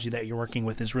 off-ramp analogy that you're working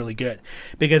with is really good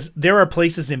because there are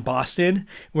places in Boston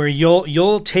where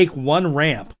you'll take one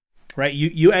ramp, right?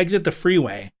 You exit the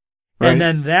freeway, right, and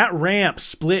then that ramp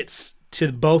splits to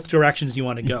both directions you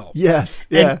want to go. Yes.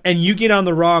 Yeah. And you get on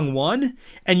the wrong one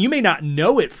and you may not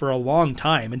know it for a long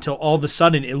time until all of a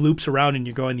sudden it loops around and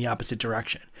you're going the opposite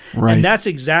direction. Right. And that's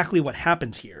exactly what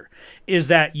happens here is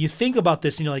that you think about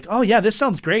this and you're like, oh yeah, this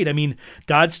sounds great. I mean,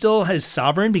 God still is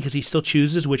sovereign because he still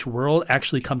chooses which world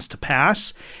actually comes to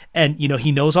pass. And,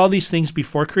 he knows all these things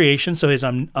before creation. So his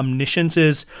omniscience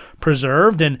is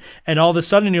preserved. And all of a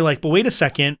sudden you're like, but wait a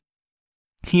second.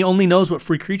 He only knows what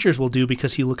free creatures will do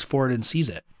because he looks forward and sees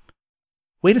it.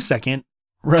 Wait a second.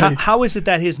 Right. How is it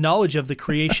that his knowledge of the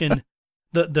creation,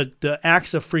 the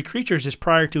acts of free creatures is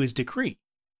prior to his decree?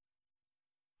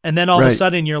 And then all of a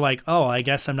sudden you're like, oh, I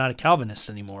guess I'm not a Calvinist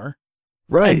anymore.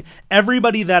 Right. And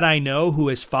everybody that I know who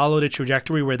has followed a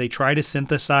trajectory where they try to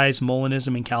synthesize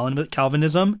Molinism and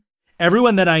Calvinism,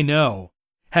 everyone that I know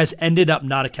has ended up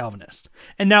not a Calvinist.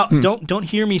 And now don't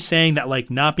hear me saying that like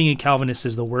not being a Calvinist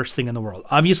is the worst thing in the world.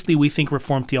 Obviously, we think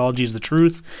Reformed theology is the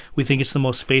truth. We think it's the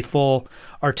most faithful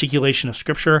articulation of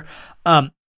Scripture.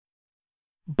 But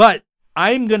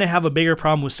I'm going to have a bigger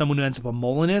problem with someone who ends up a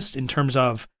Molinist in terms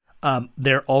of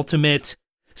their ultimate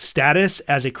status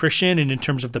as a Christian and in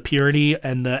terms of the purity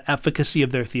and the efficacy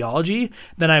of their theology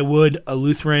than I would a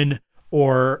Lutheran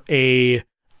or a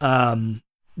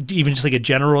even just like a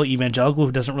general evangelical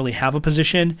who doesn't really have a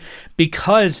position,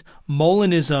 because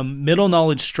Molinism, middle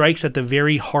knowledge, strikes at the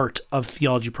very heart of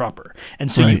theology proper.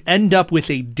 And so you end up with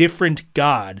a different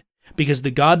God because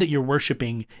the God that you're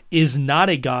worshiping is not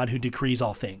a God who decrees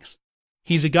all things.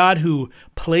 He's a God who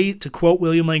to quote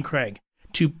William Lane Craig,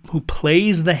 who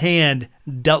plays the hand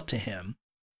dealt to him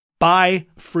by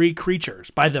free creatures,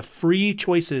 by the free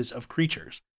choices of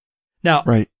creatures. Now,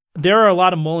 there are a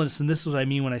lot of Molinists, and this is what I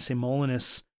mean when I say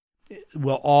Molinists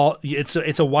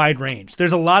it's a wide range.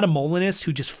 There's a lot of Molinists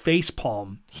who just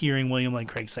facepalm hearing William Lane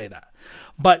Craig say that.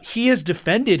 But he has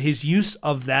defended his use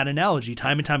of that analogy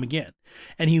time and time again.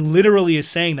 And he literally is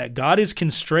saying that God is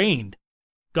constrained.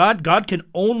 God can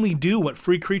only do what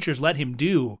free creatures let him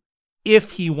do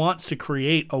if he wants to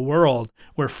create a world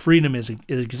where freedom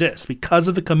exists because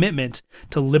of the commitment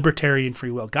to libertarian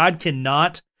free will. God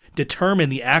cannot determine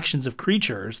the actions of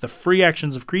creatures, the free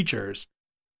actions of creatures,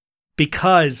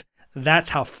 because that's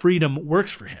how freedom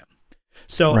works for him.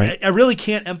 So I really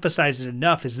can't emphasize it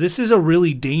enough, is this is a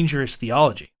really dangerous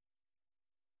theology.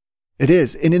 It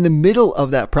is. And in the middle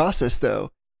of that process, though,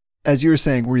 as you were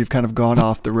saying, where you've kind of gone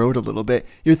off the road a little bit,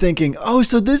 you're thinking, oh,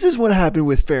 so this is what happened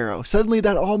with Pharaoh. Suddenly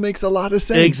that all makes a lot of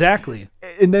sense. Exactly.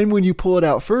 And then when you pull it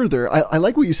out further, I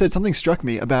like what you said. Something struck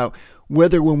me about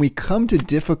whether when we come to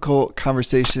difficult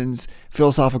conversations,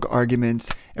 philosophical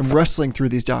arguments, and wrestling through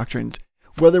these doctrines,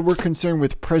 whether we're concerned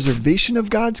with preservation of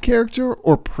God's character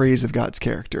or praise of God's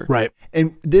character. Right.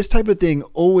 And this type of thing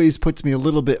always puts me a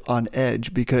little bit on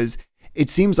edge because it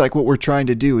seems like what we're trying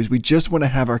to do is we just want to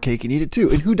have our cake and eat it too.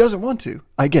 And who doesn't want to?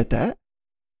 I get that.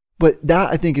 But that,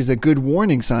 I think, is a good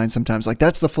warning sign sometimes. Like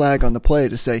that's the flag on the play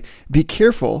to say, be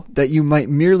careful that you might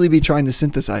merely be trying to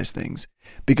synthesize things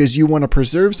because you want to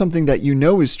preserve something that you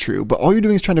know is true, but all you're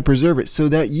doing is trying to preserve it so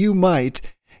that you might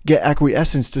get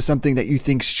acquiescence to something that you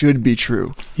think should be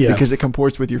true because it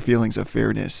comports with your feelings of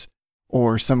fairness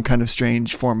or some kind of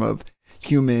strange form of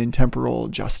human temporal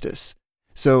justice.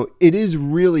 So it is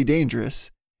really dangerous.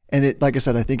 And it, like I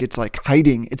said, I think it's like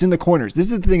hiding. It's in the corners.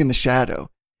 This is the thing in the shadow.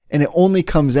 And it only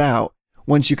comes out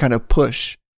once you kind of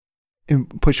push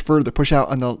out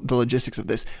on the logistics of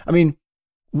this. I mean,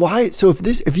 why? So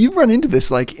if you've run into this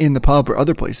like in the pub or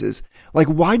other places, like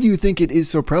why do you think it is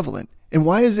so prevalent? And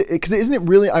why is it? Because isn't it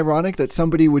really ironic that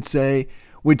somebody would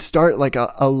start like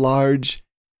a large,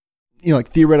 like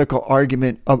theoretical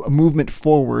argument, a movement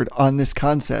forward on this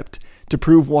concept to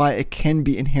prove why it can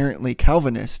be inherently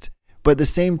Calvinist, but at the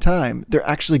same time they're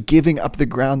actually giving up the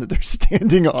ground that they're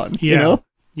standing on. Yeah. You know?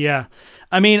 Yeah.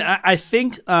 I mean, I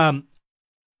think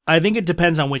it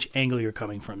depends on which angle you're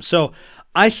coming from. So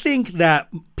I think that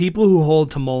people who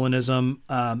hold to Molinism,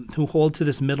 who hold to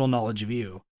this middle knowledge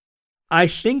view, I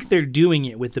think they're doing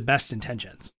it with the best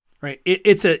intentions, right?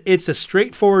 It's a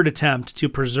straightforward attempt to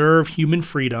preserve human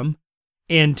freedom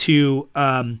and to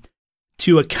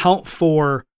account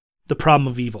for the problem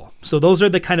of evil. So those are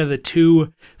the kind of the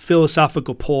two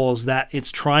philosophical poles that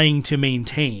it's trying to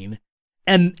maintain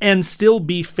and still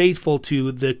be faithful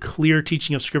to the clear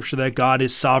teaching of Scripture that God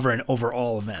is sovereign over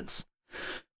all events.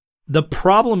 The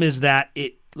problem is that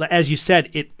it, as you said,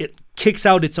 it kicks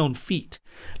out its own feet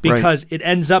because it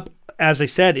ends up, as I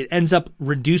said, it ends up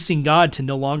reducing God to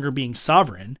no longer being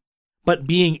sovereign, but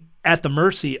being at the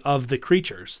mercy of the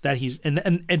creatures that he's,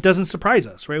 and it doesn't surprise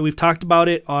us, right? We've talked about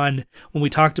it when we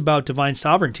talked about divine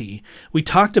sovereignty. We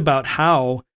talked about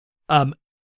how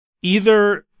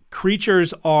either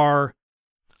creatures are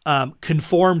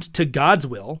conformed to God's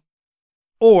will,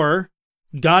 or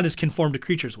God is conformed to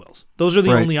creatures' wills. Those are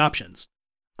the only options.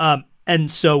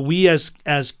 And so we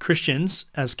as Christians,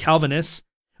 as Calvinists,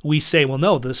 we say, well,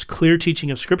 no, this clear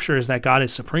teaching of Scripture is that God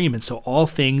is supreme, and so all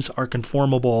things are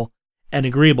conformable and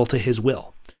agreeable to his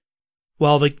will.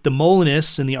 Well, the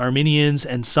Molinists and the Arminians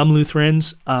and some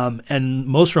Lutherans and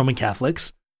most Roman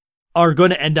Catholics are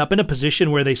going to end up in a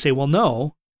position where they say, well,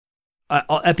 no,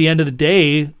 at the end of the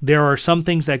day, there are some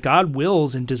things that God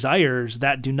wills and desires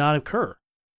that do not occur.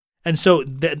 And so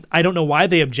I don't know why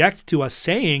they object to us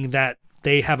saying that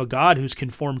they have a God who's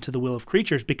conformed to the will of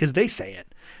creatures, because they say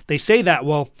it. They say that,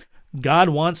 well, God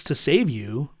wants to save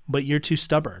you, but you're too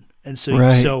stubborn. And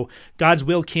so God's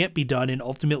will can't be done, and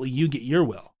ultimately you get your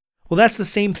will. Well, that's the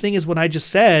same thing as what I just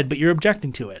said, but you're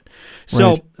objecting to it.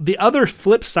 So the other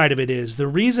flip side of it is the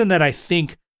reason that I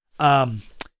think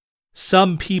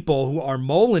some people who are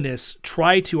Molinists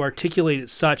try to articulate it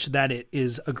such that it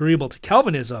is agreeable to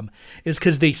Calvinism is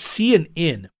because they see an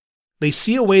in. They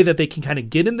see a way that they can kind of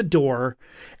get in the door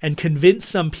and convince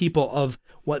some people of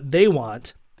what they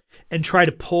want and try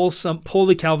to pull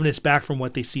the Calvinists back from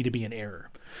what they see to be an error.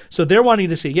 So they're wanting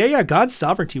to say, yeah, God's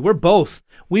sovereignty. We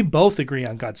both agree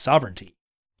on God's sovereignty.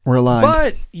 We're aligned.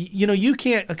 But, you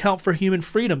can't account for human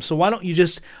freedom. So why don't you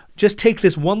just take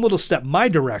this one little step my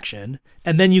direction,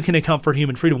 and then you can account for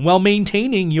human freedom while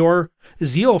maintaining your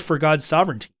zeal for God's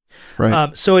sovereignty.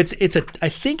 Right. So I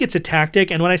think it's a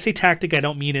tactic. And when I say tactic, I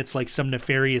don't mean it's like some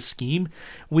nefarious scheme.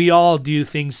 We all do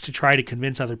things to try to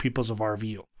convince other people of our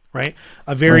view, right?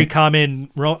 A very common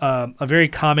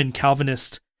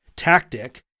Calvinist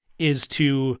tactic is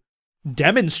to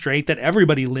demonstrate that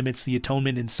everybody limits the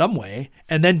atonement in some way,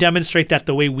 and then demonstrate that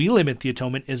the way we limit the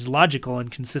atonement is logical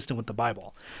and consistent with the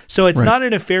Bible. So it's not a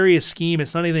nefarious scheme.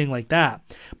 It's not anything like that,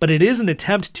 but it is an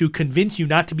attempt to convince you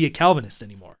not to be a Calvinist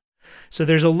anymore. So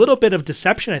there's a little bit of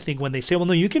deception, I think, when they say, well,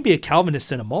 no, you can be a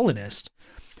Calvinist and a Molinist.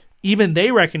 Even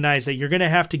they recognize that you're going to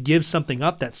have to give something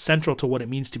up that's central to what it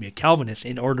means to be a Calvinist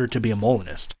in order to be a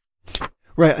Molinist.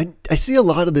 Right. I see a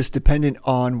lot of this dependent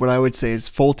on what I would say is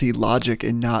faulty logic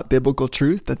and not biblical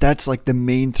truth, that's like the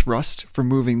main thrust for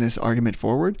moving this argument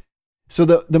forward. So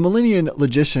the Molinian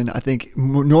logician, I think,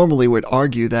 normally would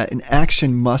argue that an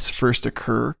action must first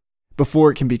occur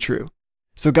before it can be true.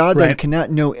 So God then cannot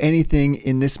know anything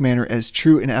in this manner as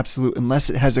true and absolute unless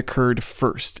it has occurred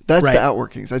first. That's the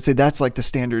outworkings. I'd say that's like the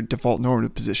standard default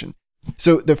normative position.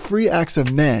 So the free acts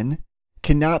of men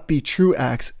cannot be true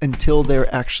acts until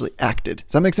they're actually acted.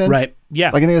 Does that make sense? Right. Yeah.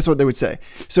 Like I think that's what they would say.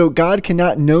 So God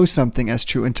cannot know something as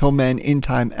true until men in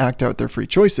time act out their free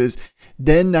choices.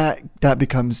 Then that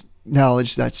becomes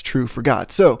knowledge that's true for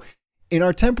God. So in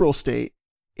our temporal state,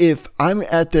 if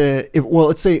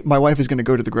let's say my wife is going to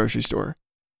go to the grocery store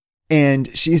and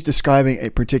she's describing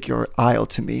a particular aisle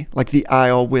to me, like the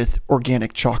aisle with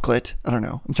organic chocolate. I don't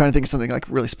know. I'm trying to think of something like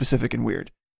really specific and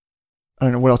weird. I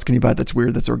don't know. What else can you buy that's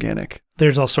weird, that's organic?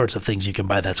 There's all sorts of things you can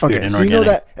buy that's weird and so organic. You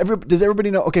know that does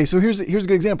everybody know? Okay, so here's a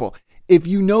good example. If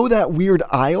you know that weird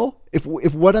aisle, if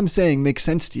what I'm saying makes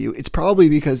sense to you, it's probably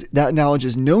because that knowledge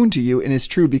is known to you and is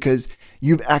true because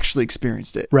you've actually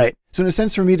experienced it. Right. So in a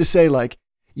sense for me to say like,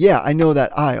 yeah, I know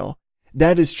that aisle,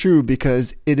 that is true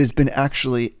because it has been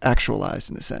actually actualized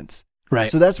in a sense.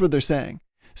 Right. So that's what they're saying.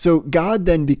 So God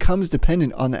then becomes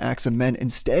dependent on the acts of men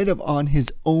instead of on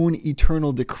his own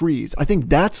eternal decrees. I think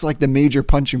that's like the major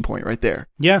punching point right there.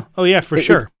 Yeah. Oh yeah, for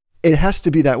sure. It has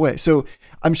to be that way. So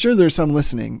I'm sure there's some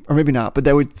listening, or maybe not, but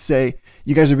that would say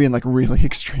you guys are being like really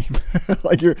extreme.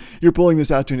 Like you're pulling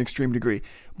this out to an extreme degree.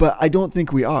 But I don't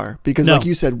think we are, because like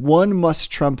you said, one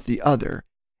must trump the other.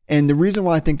 And the reason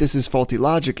why I think this is faulty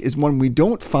logic is, one, we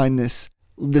don't find this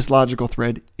logical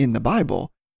thread in the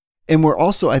Bible. And we're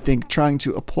also, I think, trying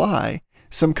to apply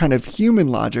some kind of human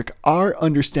logic, our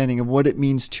understanding of what it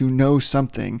means to know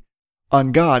something,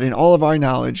 on God. And all of our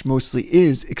knowledge mostly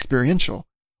is experiential,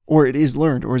 or it is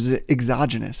learned, or is it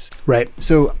exogenous? Right.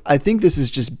 So I think this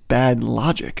is just bad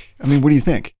logic. I mean, what do you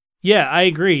think? Yeah, I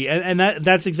agree. And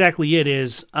that's exactly it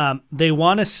is. They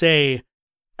want to say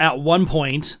at one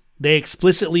point, they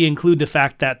explicitly include the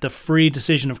fact that the free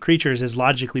decision of creatures is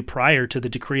logically prior to the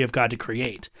decree of God to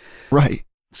create. Right.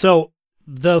 So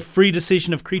the free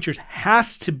decision of creatures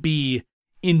has to be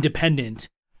independent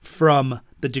from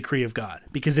the decree of God,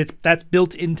 because that's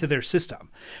built into their system.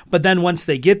 But then once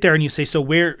they get there and you say, so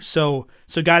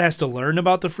God has to learn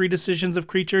about the free decisions of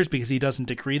creatures because he doesn't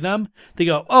decree them, they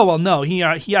go, oh, well, no, he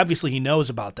obviously he knows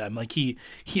about them. Like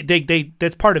they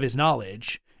that's part of his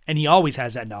knowledge, and he always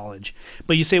has that knowledge.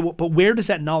 But you say, well, but where does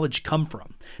that knowledge come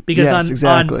from? Because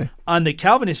on the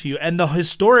Calvinist view and the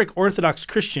historic Orthodox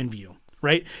Christian view,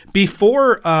 right?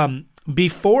 Before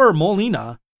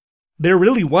Molina, there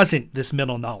really wasn't this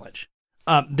middle knowledge.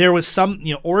 There was some,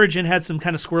 Origen had some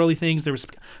kind of squirrely things. There was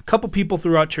a couple people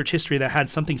throughout church history that had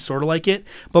something sort of like it,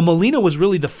 but Molina was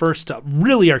really the first to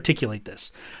really articulate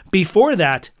this. Before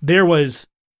that, there was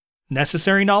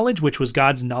necessary knowledge, which was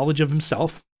God's knowledge of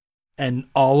himself and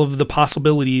all of the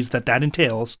possibilities that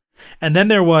entails. And then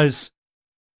there was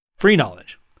free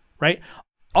knowledge, right?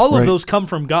 All of those come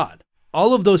from God.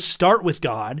 All of those start with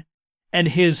God, and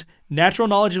his natural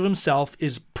knowledge of himself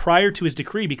is prior to his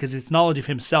decree because it's knowledge of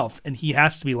himself, and he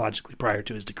has to be logically prior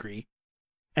to his decree.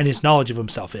 And his knowledge of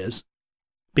himself is,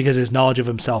 because his knowledge of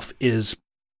himself is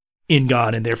in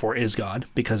God and therefore is God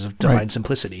because of divine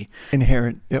simplicity.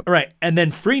 Inherent. Yep. Right. And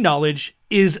then free knowledge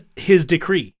is his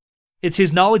decree. It's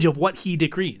his knowledge of what he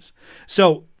decrees.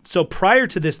 So prior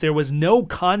to this, there was no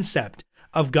concept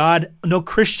of God, no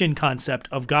Christian concept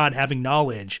of God having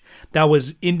knowledge that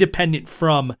was independent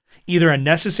from either a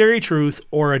necessary truth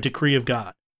or a decree of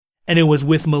God. And it was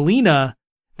with Molina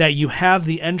that you have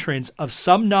the entrance of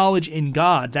some knowledge in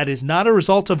God that is not a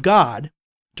result of God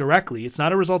directly. It's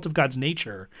not a result of God's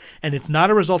nature, and it's not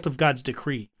a result of God's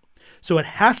decree. So it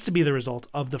has to be the result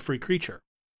of the free creature.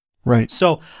 Right.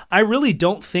 So I really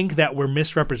don't think that we're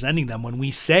misrepresenting them when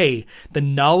we say the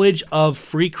knowledge of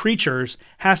free creatures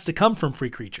has to come from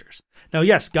free creatures. Now,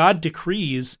 yes, God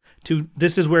decrees to,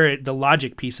 this is where the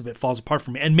logic piece of it falls apart for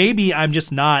me. And maybe I'm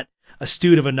just not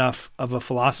astute enough of a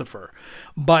philosopher,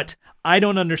 but I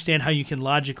don't understand how you can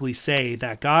logically say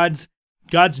that God's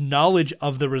knowledge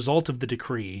of the result of the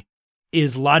decree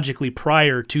is logically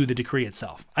prior to the decree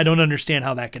itself. I don't understand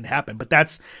how that can happen, but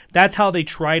that's how they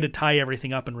try to tie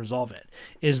everything up and resolve it.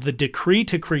 Is the decree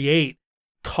to create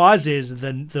causes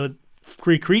the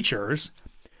free creatures,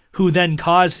 who then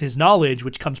cause his knowledge,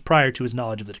 which comes prior to his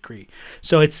knowledge of the decree.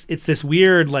 So it's this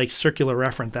weird like circular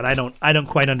reference that I don't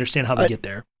quite understand how they get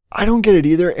there. I don't get it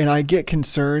either, and I get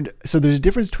concerned. So there's a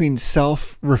difference between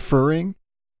self-referring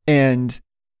and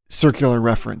circular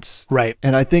reference. Right.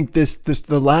 And I think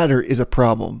the latter is a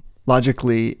problem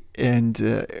logically and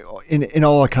in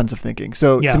all kinds of thinking.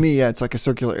 So to me, it's like a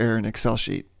circular error in an Excel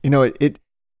sheet. It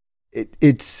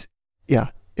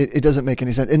doesn't make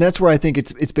any sense. And that's where I think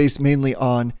it's based mainly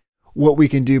on what we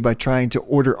can do by trying to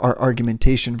order our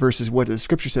argumentation versus what the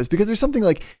scripture says, because there's something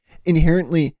like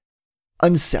inherently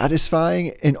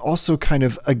unsatisfying and also kind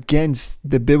of against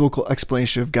the biblical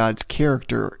explanation of God's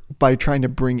character by trying to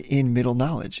bring in middle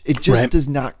knowledge. It just does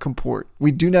not comport.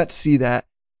 We do not see that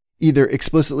either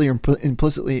explicitly or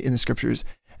implicitly in the scriptures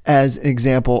as an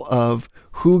example of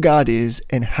who God is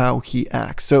and how he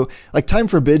acts. So like time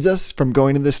forbids us from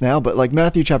going into this now, but like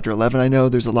Matthew chapter 11, I know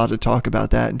there's a lot of talk about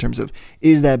that in terms of,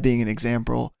 is that being an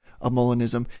example of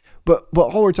Molinism? But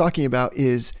all we're talking about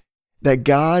is that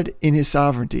God, in his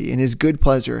sovereignty, in his good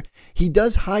pleasure, he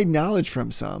does hide knowledge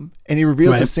from some, and he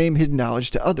reveals the same hidden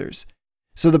knowledge to others.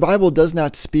 So the Bible does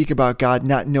not speak about God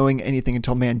not knowing anything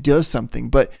until man does something,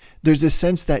 but there's a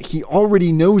sense that he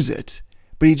already knows it,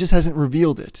 but he just hasn't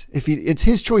revealed it. It's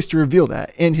his choice to reveal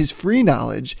that, and his free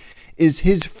knowledge is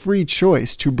his free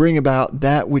choice to bring about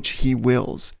that which he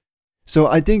wills. So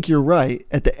I think you're right.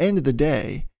 At the end of the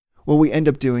day, what we end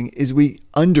up doing is we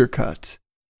undercut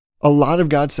a lot of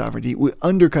God's sovereignty. We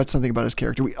undercut something about his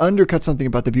character. We undercut something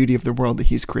about the beauty of the world that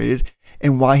he's created.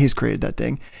 and why he's created that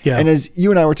thing. Yeah. And as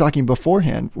you and I were talking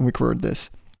beforehand when we recorded this,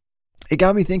 it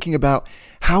got me thinking about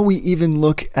how we even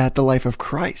look at the life of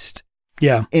Christ.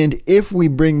 Yeah. And if we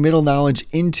bring middle knowledge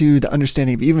into the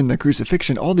understanding of even the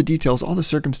crucifixion, all the details, all the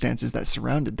circumstances that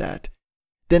surrounded that,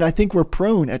 then I think we're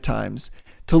prone at times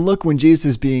to look when Jesus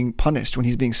is being punished, when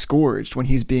he's being scourged, when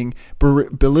he's being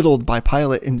belittled by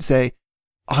Pilate, and say,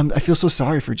 I feel so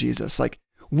sorry for Jesus. Like,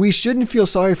 we shouldn't feel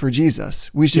sorry for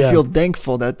Jesus. We should feel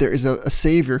thankful that there is a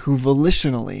Savior who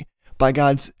volitionally, by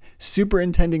God's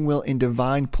superintending will and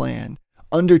divine plan,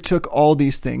 undertook all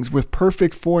these things with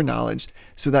perfect foreknowledge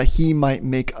so that he might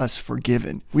make us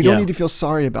forgiven. We don't need to feel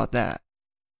sorry about that.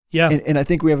 Yeah. And I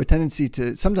think we have a tendency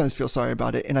to sometimes feel sorry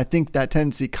about it. And I think that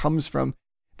tendency comes from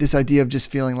this idea of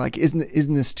just feeling like,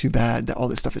 isn't this too bad that all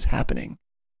this stuff is happening?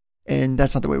 And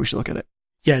that's not the way we should look at it.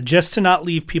 Yeah, just to not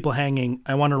leave people hanging,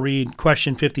 I want to read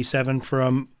question 57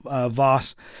 from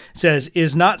Voss. It says,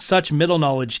 is not such middle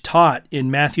knowledge taught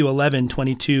in Matthew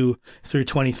 11:22 through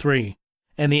 23?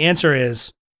 And the answer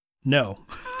is no.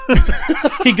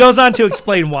 He goes on to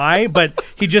explain why, but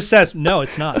he just says, no,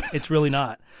 it's not. It's really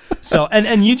not. So,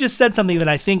 and you just said something that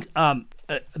I think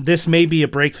this may be a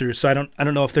breakthrough. So I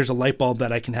don't know if there's a light bulb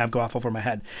that I can have go off over my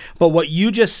head. But what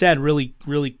you just said really,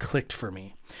 really clicked for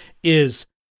me is,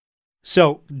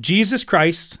 so Jesus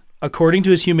Christ, according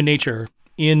to his human nature,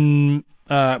 in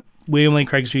William Lane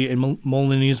Craig's view and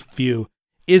Molyneux's view,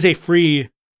 is a free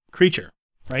creature,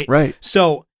 right? Right.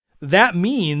 So that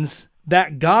means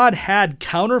that God had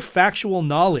counterfactual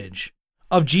knowledge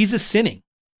of Jesus sinning.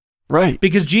 Right.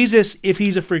 Because Jesus, if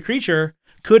he's a free creature,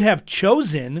 could have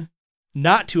chosen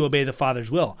not to obey the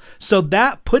Father's will. So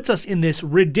that puts us in this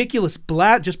ridiculous,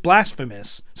 just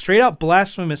blasphemous, straight out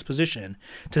blasphemous position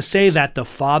to say that the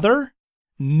Father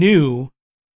knew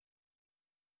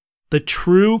the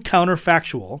true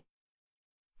counterfactual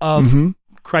of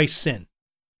Christ's sin.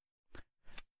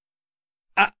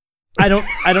 I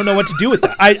don't know what to do with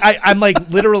that. I'm like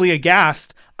literally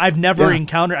aghast. I've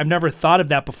never thought of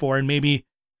that before, and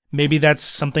maybe that's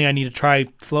something I need to try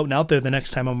floating out there the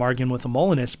next time I'm arguing with a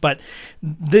Molinist. But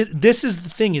this is the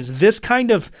thing: is this kind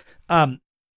of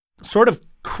sort of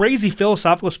crazy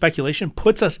philosophical speculation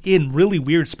puts us in really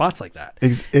weird spots like that.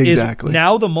 Exactly.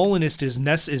 Now the Molinist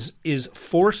is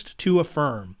forced to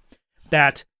affirm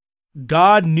that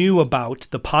God knew about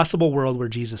the possible world where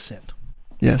Jesus sinned.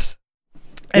 Yes.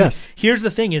 And yes. Here's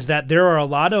the thing: is that there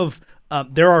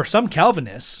are some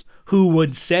Calvinists who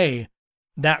would say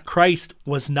that Christ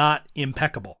was not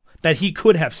impeccable, that he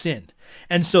could have sinned.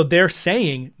 And so they're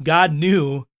saying God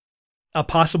knew a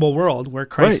possible world where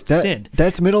Christ sinned.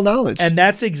 That's middle knowledge. And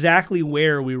that's exactly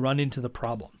where we run into the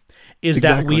problem, is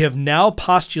that we have now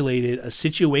postulated a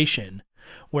situation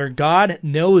where God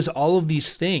knows all of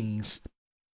these things,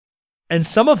 and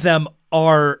some of them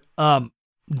are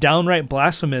downright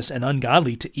blasphemous and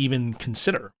ungodly to even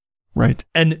consider. Right.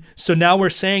 And so now we're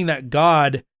saying that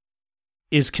God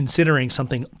is considering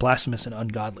something blasphemous and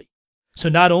ungodly. So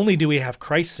not only do we have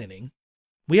Christ sinning,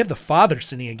 we have the Father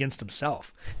sinning against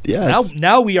himself. Yes.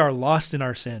 Now we are lost in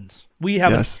our sins. We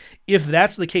have, if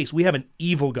that's the case, we have an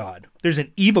evil God. There's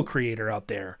an evil creator out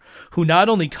there who not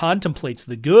only contemplates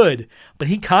the good, but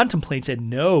he contemplates and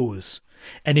knows.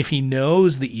 And if he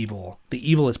knows the evil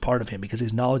is part of him because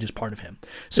his knowledge is part of him.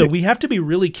 So we have to be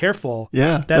really careful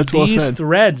that these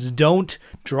threads don't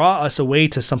draw us away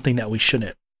to something that we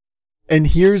shouldn't. And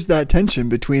here's that tension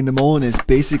between the Molinists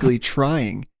basically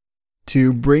trying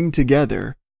to bring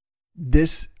together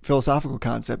this philosophical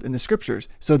concept in the scriptures.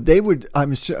 So they would, I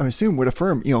assume, would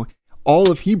affirm,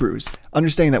 all of Hebrews,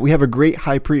 understanding that we have a great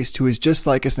high priest who is just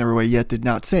like us in every way, yet did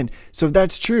not sin. So if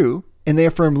that's true, and they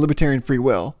affirm libertarian free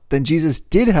will, then Jesus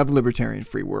did have libertarian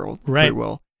free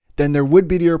will. Then there would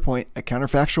be, to your point, a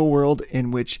counterfactual world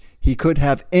in which he could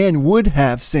have and would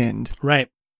have sinned. Right.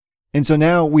 And so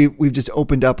now we've just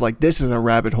opened up, like, this is a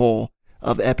rabbit hole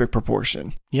of epic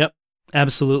proportion. Yep,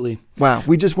 absolutely. Wow,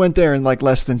 we just went there in like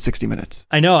less than 60 minutes.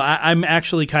 I know. I'm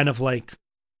actually kind of like,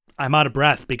 I'm out of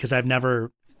breath because every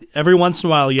once in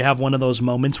a while you have one of those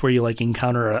moments where you like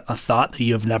encounter a thought that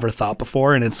you have never thought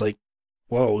before, and it's like,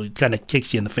 whoa, it kind of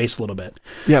kicks you in the face a little bit.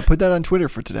 Yeah, put that on Twitter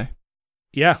for today.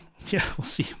 Yeah, we'll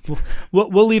see.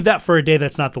 We'll leave that for a day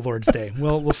that's not the Lord's Day.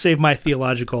 We'll save my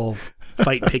theological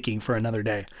fight picking for another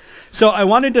day. So I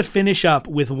wanted to finish up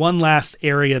with one last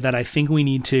area that I think we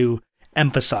need to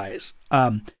emphasize.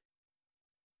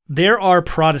 There are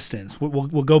Protestants.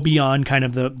 We'll go beyond kind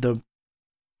of the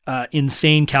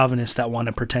insane Calvinists that want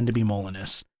to pretend to be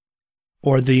Molinists,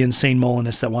 or the insane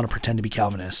Molinists that want to pretend to be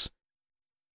Calvinists,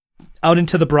 out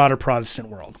into the broader Protestant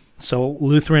world. So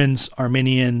Lutherans,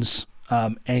 Arminians,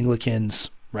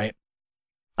 Anglicans, right?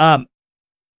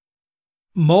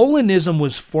 Molinism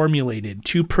was formulated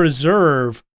to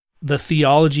preserve the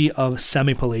theology of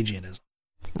semi-Pelagianism.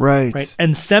 Right.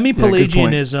 And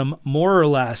semi-Pelagianism, more or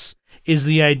less, is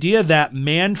the idea that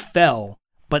man fell,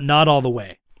 but not all the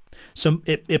way. So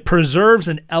it preserves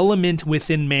an element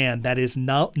within man that is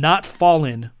not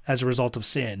fallen as a result of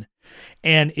sin,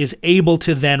 and is able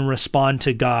to then respond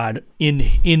to God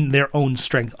in their own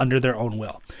strength, under their own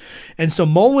will. And so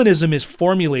Molinism is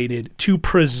formulated to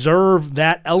preserve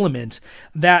that element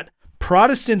that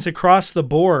Protestants across the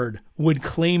board would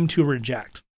claim to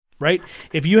reject, right?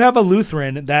 If you have a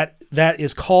Lutheran that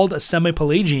is called a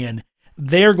semi-Pelagian,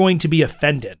 they're going to be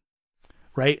offended,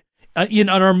 right? In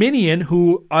an Arminian,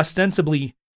 who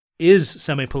ostensibly is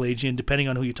semi-Pelagian, depending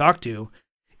on who you talk to,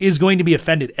 is going to be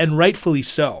offended, and rightfully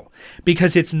so,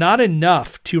 because it's not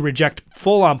enough to reject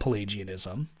full-on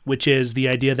Pelagianism, which is the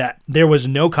idea that there was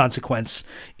no consequence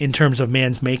in terms of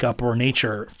man's makeup or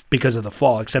nature because of the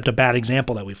fall, except a bad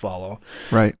example that we follow.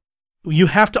 Right. You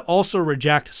have to also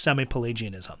reject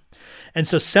semi-Pelagianism. And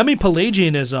so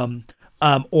semi-Pelagianism,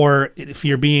 or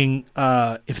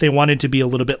if they wanted to be a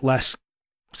little bit less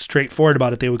straightforward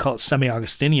about it, they would call it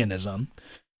semi-Augustinianism.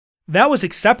 That was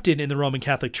accepted in the Roman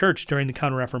Catholic Church during the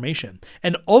Counter-Reformation,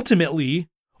 and ultimately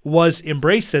was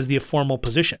embraced as the formal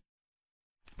position,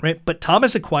 right? But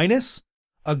Thomas Aquinas,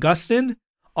 Augustine,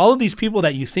 all of these people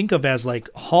that you think of as like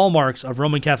hallmarks of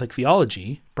Roman Catholic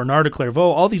theology, Bernard of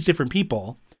Clairvaux, all these different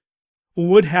people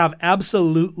would have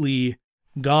absolutely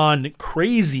gone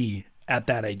crazy at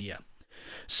that idea.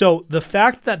 So the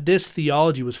fact that this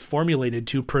theology was formulated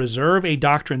to preserve a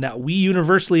doctrine that we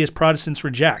universally as Protestants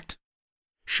reject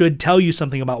should tell you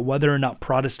something about whether or not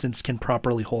Protestants can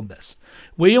properly hold this.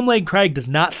 William Lane Craig does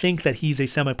not think that he's a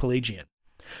semi-Pelagian,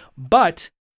 but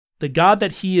the God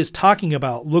that he is talking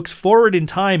about looks forward in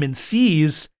time and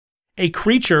sees a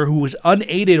creature who was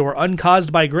unaided or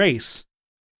uncaused by grace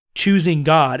choosing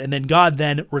God, and then God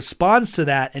then responds to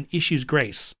that and issues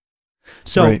grace.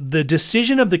 So the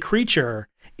decision of the creature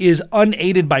is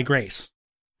unaided by grace.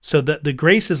 So the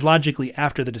grace is logically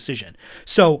after the decision.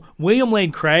 So William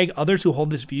Lane Craig, others who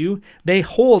hold this view, they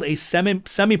hold a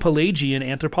semi-Pelagian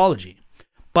anthropology,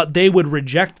 but they would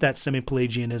reject that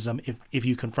semi-Pelagianism if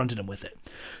you confronted them with it.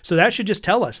 So that should just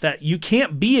tell us that you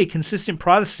can't be a consistent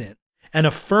Protestant and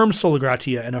affirm sola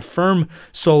gratia and affirm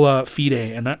sola fide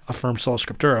and not affirm sola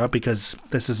scriptura, because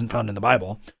this isn't found in the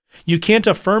Bible. You can't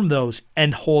affirm those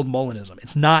and hold Molinism.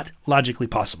 It's not logically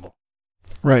possible.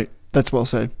 Right. That's well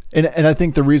said. And I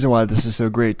think the reason why this is so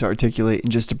great to articulate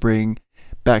and just to bring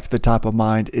back to the top of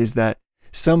mind is that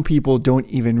some people don't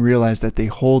even realize that they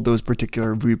hold those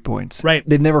particular viewpoints. Right.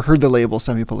 They've never heard the label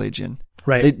semi-Pelagian.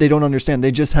 Right. They don't understand.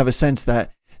 They just have a sense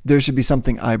that there should be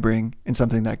something I bring and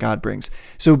something that God brings.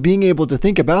 So being able to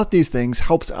think about these things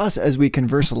helps us as we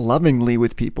converse lovingly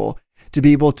with people to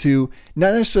be able to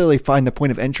not necessarily find the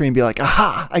point of entry and be like,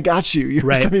 aha, I got you.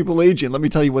 You're semi-Pelagian. Let me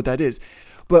tell you what that is.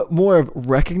 But more of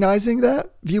recognizing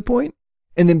that viewpoint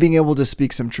and then being able to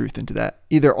speak some truth into that,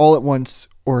 either all at once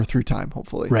or through time,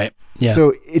 hopefully. Right. Yeah.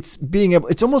 So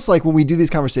it's almost like when we do these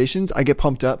conversations, I get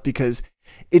pumped up because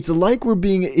it's like we're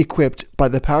being equipped by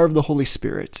the power of the Holy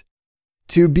Spirit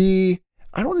to be,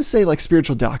 I don't want to say like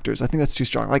spiritual doctors. I think that's too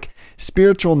strong. Like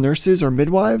spiritual nurses or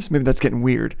midwives. Maybe that's getting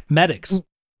weird. Medics.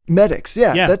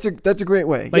 Yeah. That's a great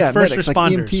way. Like first medics,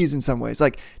 responders. like EMTs in some ways,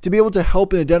 like to be able to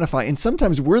help and identify. And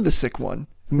sometimes we're the sick one.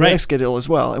 Medics get ill as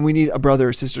well. And we need a brother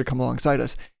or sister to come alongside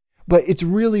us. But it's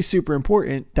really super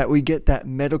important that we get that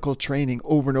medical training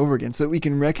over and over again so that we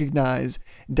can recognize,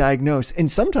 diagnose. And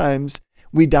sometimes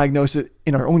we diagnose it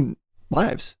in our own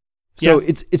lives. So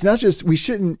it's not just, we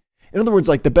shouldn't, in other words,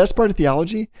 like the best part of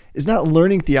theology is not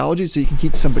learning theology so you can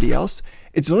teach somebody else.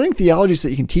 It's learning theology so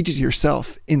that you can teach it to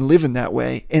yourself and live in that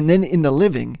way. And then in the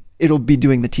living, it'll be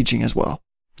doing the teaching as well.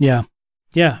 Yeah.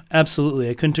 Yeah, absolutely.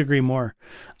 I couldn't agree more.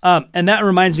 And that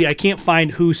reminds me, I can't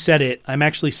find who said it. I'm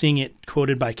actually seeing it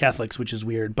quoted by Catholics, which is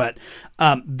weird. But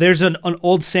there's an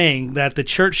old saying that the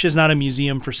church is not a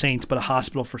museum for saints, but a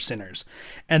hospital for sinners.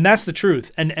 And that's the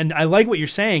truth. And I like what you're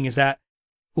saying is that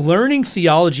learning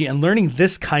theology and learning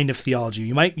this kind of theology,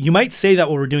 you might say that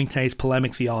what we're doing today is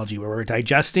polemic theology, where we're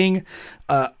digesting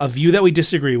a view that we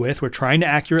disagree with, we're trying to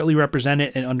accurately represent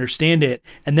it and understand it,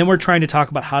 and then we're trying to talk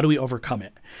about how do we overcome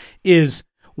it.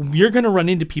 You're going to run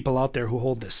into people out there who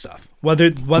hold this stuff, whether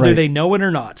they know it or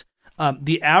not.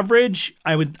 The average,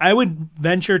 I would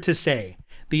venture to say,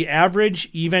 the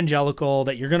average evangelical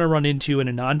that you're going to run into in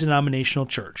a non-denominational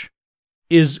church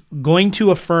is going to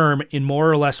affirm in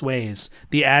more or less ways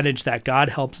the adage that God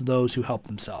helps those who help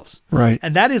themselves. Right.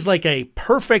 And that is like a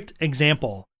perfect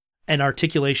example an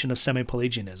articulation of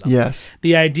semi-Pelagianism. Yes.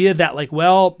 The idea that like,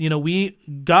 well,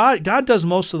 God does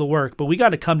most of the work, but we got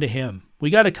to come to him. We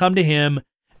got to come to him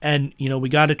and, we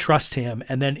got to trust him.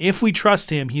 And then if we trust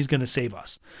him, he's going to save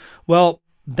us. Well,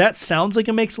 that sounds like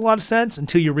it makes a lot of sense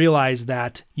until you realize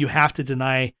that you have to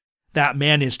deny that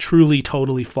man is truly,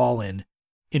 totally fallen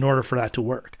in order for that to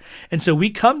work. And so we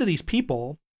come to these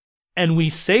people and we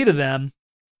say to them,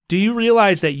 do you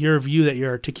realize that your view that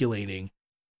you're articulating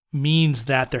means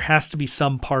that there has to be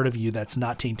some part of you that's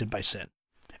not tainted by sin?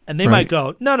 And they might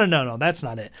go, no, that's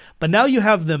not it. But now you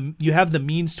have the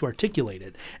means to articulate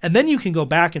it. And then you can go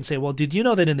back and say, well, did you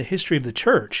know that in the history of the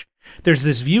church, there's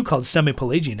this view called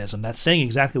semi-Pelagianism that's saying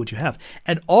exactly what you have.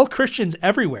 And all Christians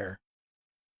everywhere,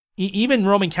 even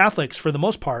Roman Catholics for the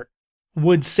most part,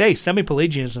 would say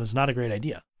semi-Pelagianism is not a great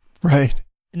idea. Right.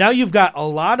 Now you've got a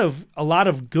lot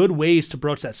of good ways to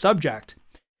broach that subject.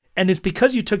 And it's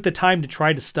because you took the time to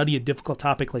try to study a difficult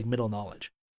topic like middle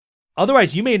knowledge.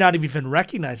 Otherwise, you may not have even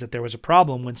recognized that there was a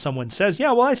problem when someone says,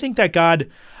 yeah, well, I think that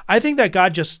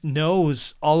God just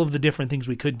knows all of the different things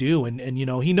we could do. And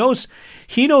he knows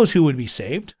who would be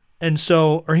saved. And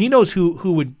so, or he knows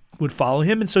who would follow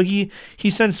him. And so he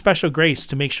sends special grace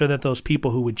to make sure that those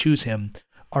people who would choose him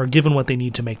are given what they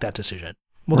need to make that decision.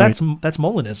 Well, right. That's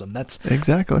Molinism.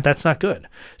 That's not good.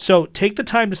 So take the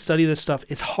time to study this stuff.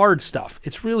 It's hard stuff.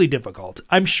 It's really difficult.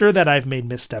 I'm sure that I've made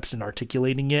missteps in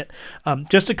articulating it.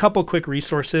 Just a couple quick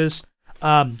resources.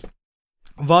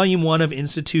 Volume 1 of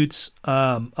Institutes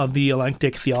of the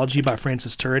Elenctic Theology by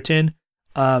Francis Turretin.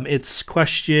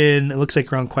 It looks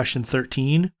like around question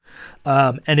 13.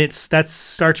 And that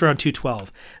starts around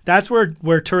 212. That's where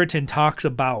Turretin talks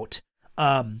about,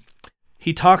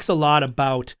 he talks a lot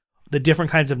about the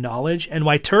different kinds of knowledge, and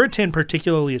why Turretin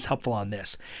particularly is helpful on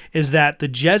this is that the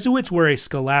Jesuits were a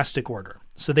scholastic order.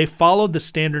 So they followed the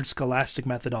standard scholastic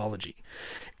methodology.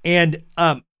 And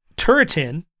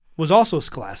Turretin was also a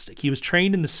scholastic. He was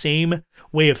trained in the same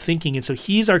way of thinking. And so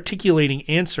he's articulating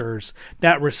answers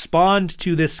that respond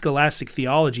to this scholastic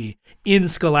theology in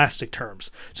scholastic terms.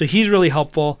 So he's really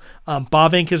helpful.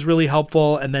 Bavinck is really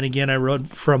helpful. And then again, I wrote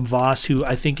from Voss, who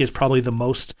I think is probably the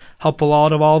most helpful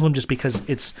out of all of them, just because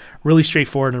it's really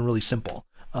straightforward and really simple.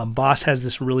 Voss has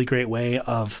this really great way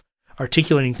of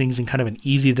articulating things in kind of an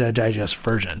easy to digest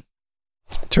version.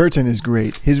 Turretin is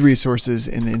great. His resources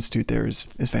in the Institute there is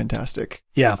fantastic.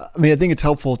 Yeah. I mean, I think it's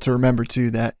helpful to remember too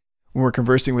that when we're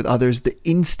conversing with others, the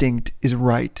instinct is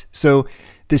right. So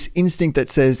this instinct that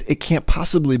says it can't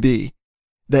possibly be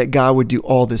that God would do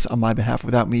all this on my behalf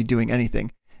without me doing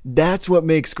anything. That's what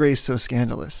makes grace so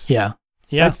scandalous. Yeah.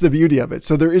 Yeah. That's the beauty of it.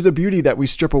 So there is a beauty that we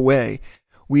strip away.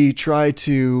 We try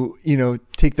to,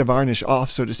 take the varnish off,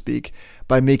 so to speak,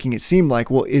 by making it seem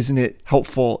like, well, isn't it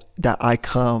helpful that I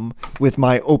come with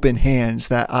my open hands,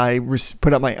 that I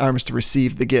put up my arms to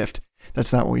receive the gift?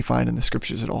 That's not what we find in the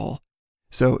scriptures at all.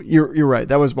 So you're right.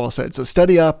 That was well said. So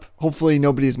study up. Hopefully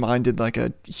nobody's mind did like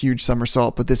a huge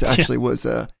somersault, but this actually was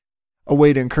a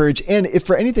way to encourage. And if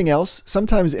for anything else,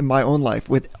 sometimes in my own life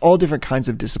with all different kinds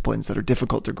of disciplines that are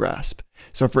difficult to grasp.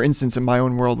 So for instance, in my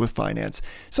own world with finance,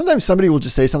 sometimes somebody will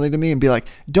just say something to me and be like,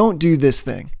 don't do this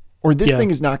thing, or this thing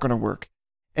is not going to work.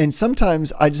 And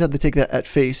sometimes I just have to take that at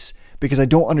face because I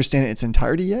don't understand it in its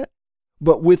entirety yet.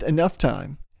 But with enough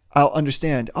time, I'll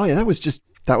understand, oh yeah,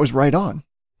 that was right on.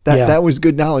 That was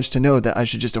good knowledge to know that I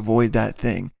should just avoid that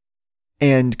thing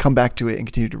and come back to it and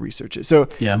continue to research it. So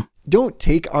don't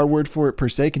take our word for it per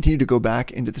se. Continue to go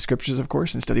back into the scriptures, of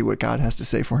course, and study what God has to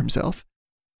say for himself.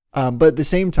 But at the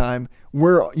same time,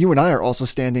 you and I are also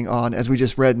standing on, as we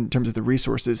just read in terms of the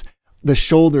resources, the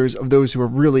shoulders of those who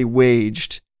have really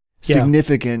waged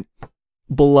significant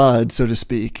blood, so to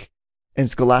speak, and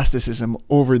scholasticism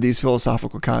over these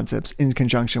philosophical concepts in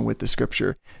conjunction with the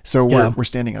scripture. So we're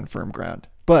standing on firm ground.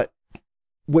 But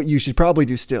what you should probably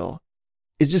do still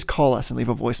is just call us and leave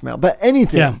a voicemail. But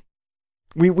anything,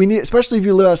 we need, especially if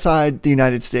you live outside the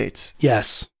United States.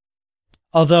 Yes.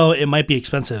 Although it might be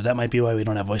expensive. That might be why we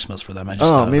don't have voicemails for them.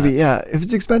 If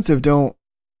it's expensive, don't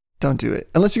do it.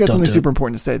 Unless you got something super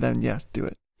important to say, then yes, do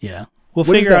it. Yeah. We'll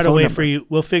figure out a way for you.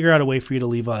 We'll figure out a way for you to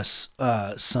leave us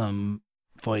some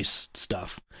voice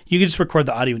stuff. You can just record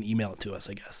the audio and email it to us,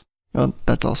 I guess. Well,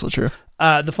 that's also true.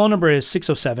 The phone number is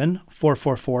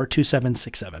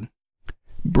 607-444-2767.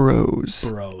 Bros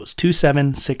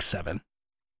 2767.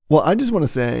 Well, I just want to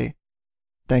say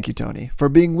thank you, Tony, for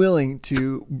being willing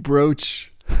to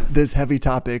broach this heavy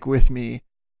topic with me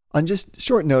on just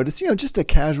short notice, just a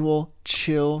casual,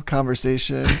 chill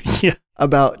conversation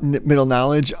about middle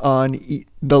knowledge on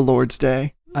the Lord's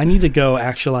Day. I need to go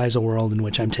actualize a world in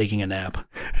which I'm taking a nap.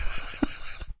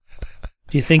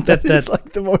 Do you think that It's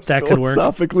like the most that could work?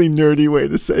 philosophically nerdy way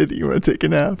to say that you want to take a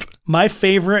nap. My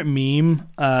favorite meme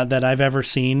that I've ever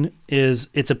seen is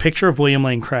it's a picture of William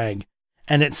Lane Craig,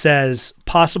 and it says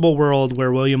possible world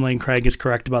where William Lane Craig is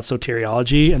correct about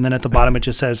soteriology, and then at the bottom it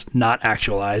just says not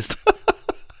actualized.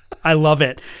 I love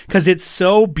it because it's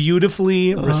so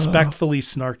beautifully, respectfully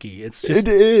snarky. It's just, It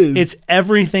is. It's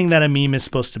everything that a meme is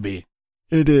supposed to be.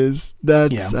 It is.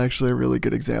 That's actually a really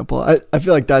good example. I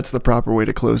feel like that's the proper way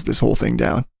to close this whole thing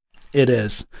down. It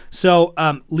is. So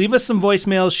leave us some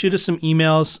voicemails, shoot us some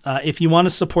emails. If you want to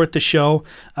support the show,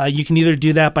 you can either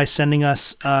do that by sending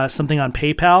us something on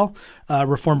PayPal,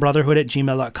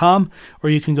 reformbrotherhood@gmail.com, or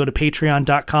you can go to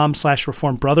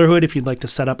patreon.com/reformbrotherhood if you'd like to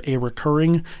set up a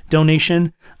recurring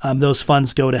donation. Those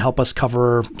funds go to help us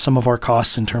cover some of our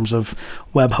costs in terms of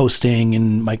web hosting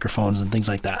and microphones and things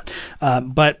like that.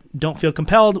 But don't feel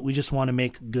compelled. We just want to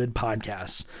make good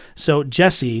podcasts. So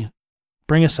Jesse,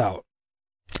 bring us out.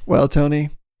 Well, Tony,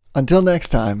 until next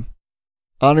time,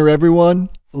 honor everyone.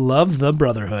 Love the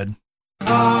brotherhood. What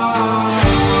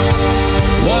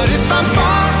if I'm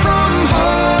far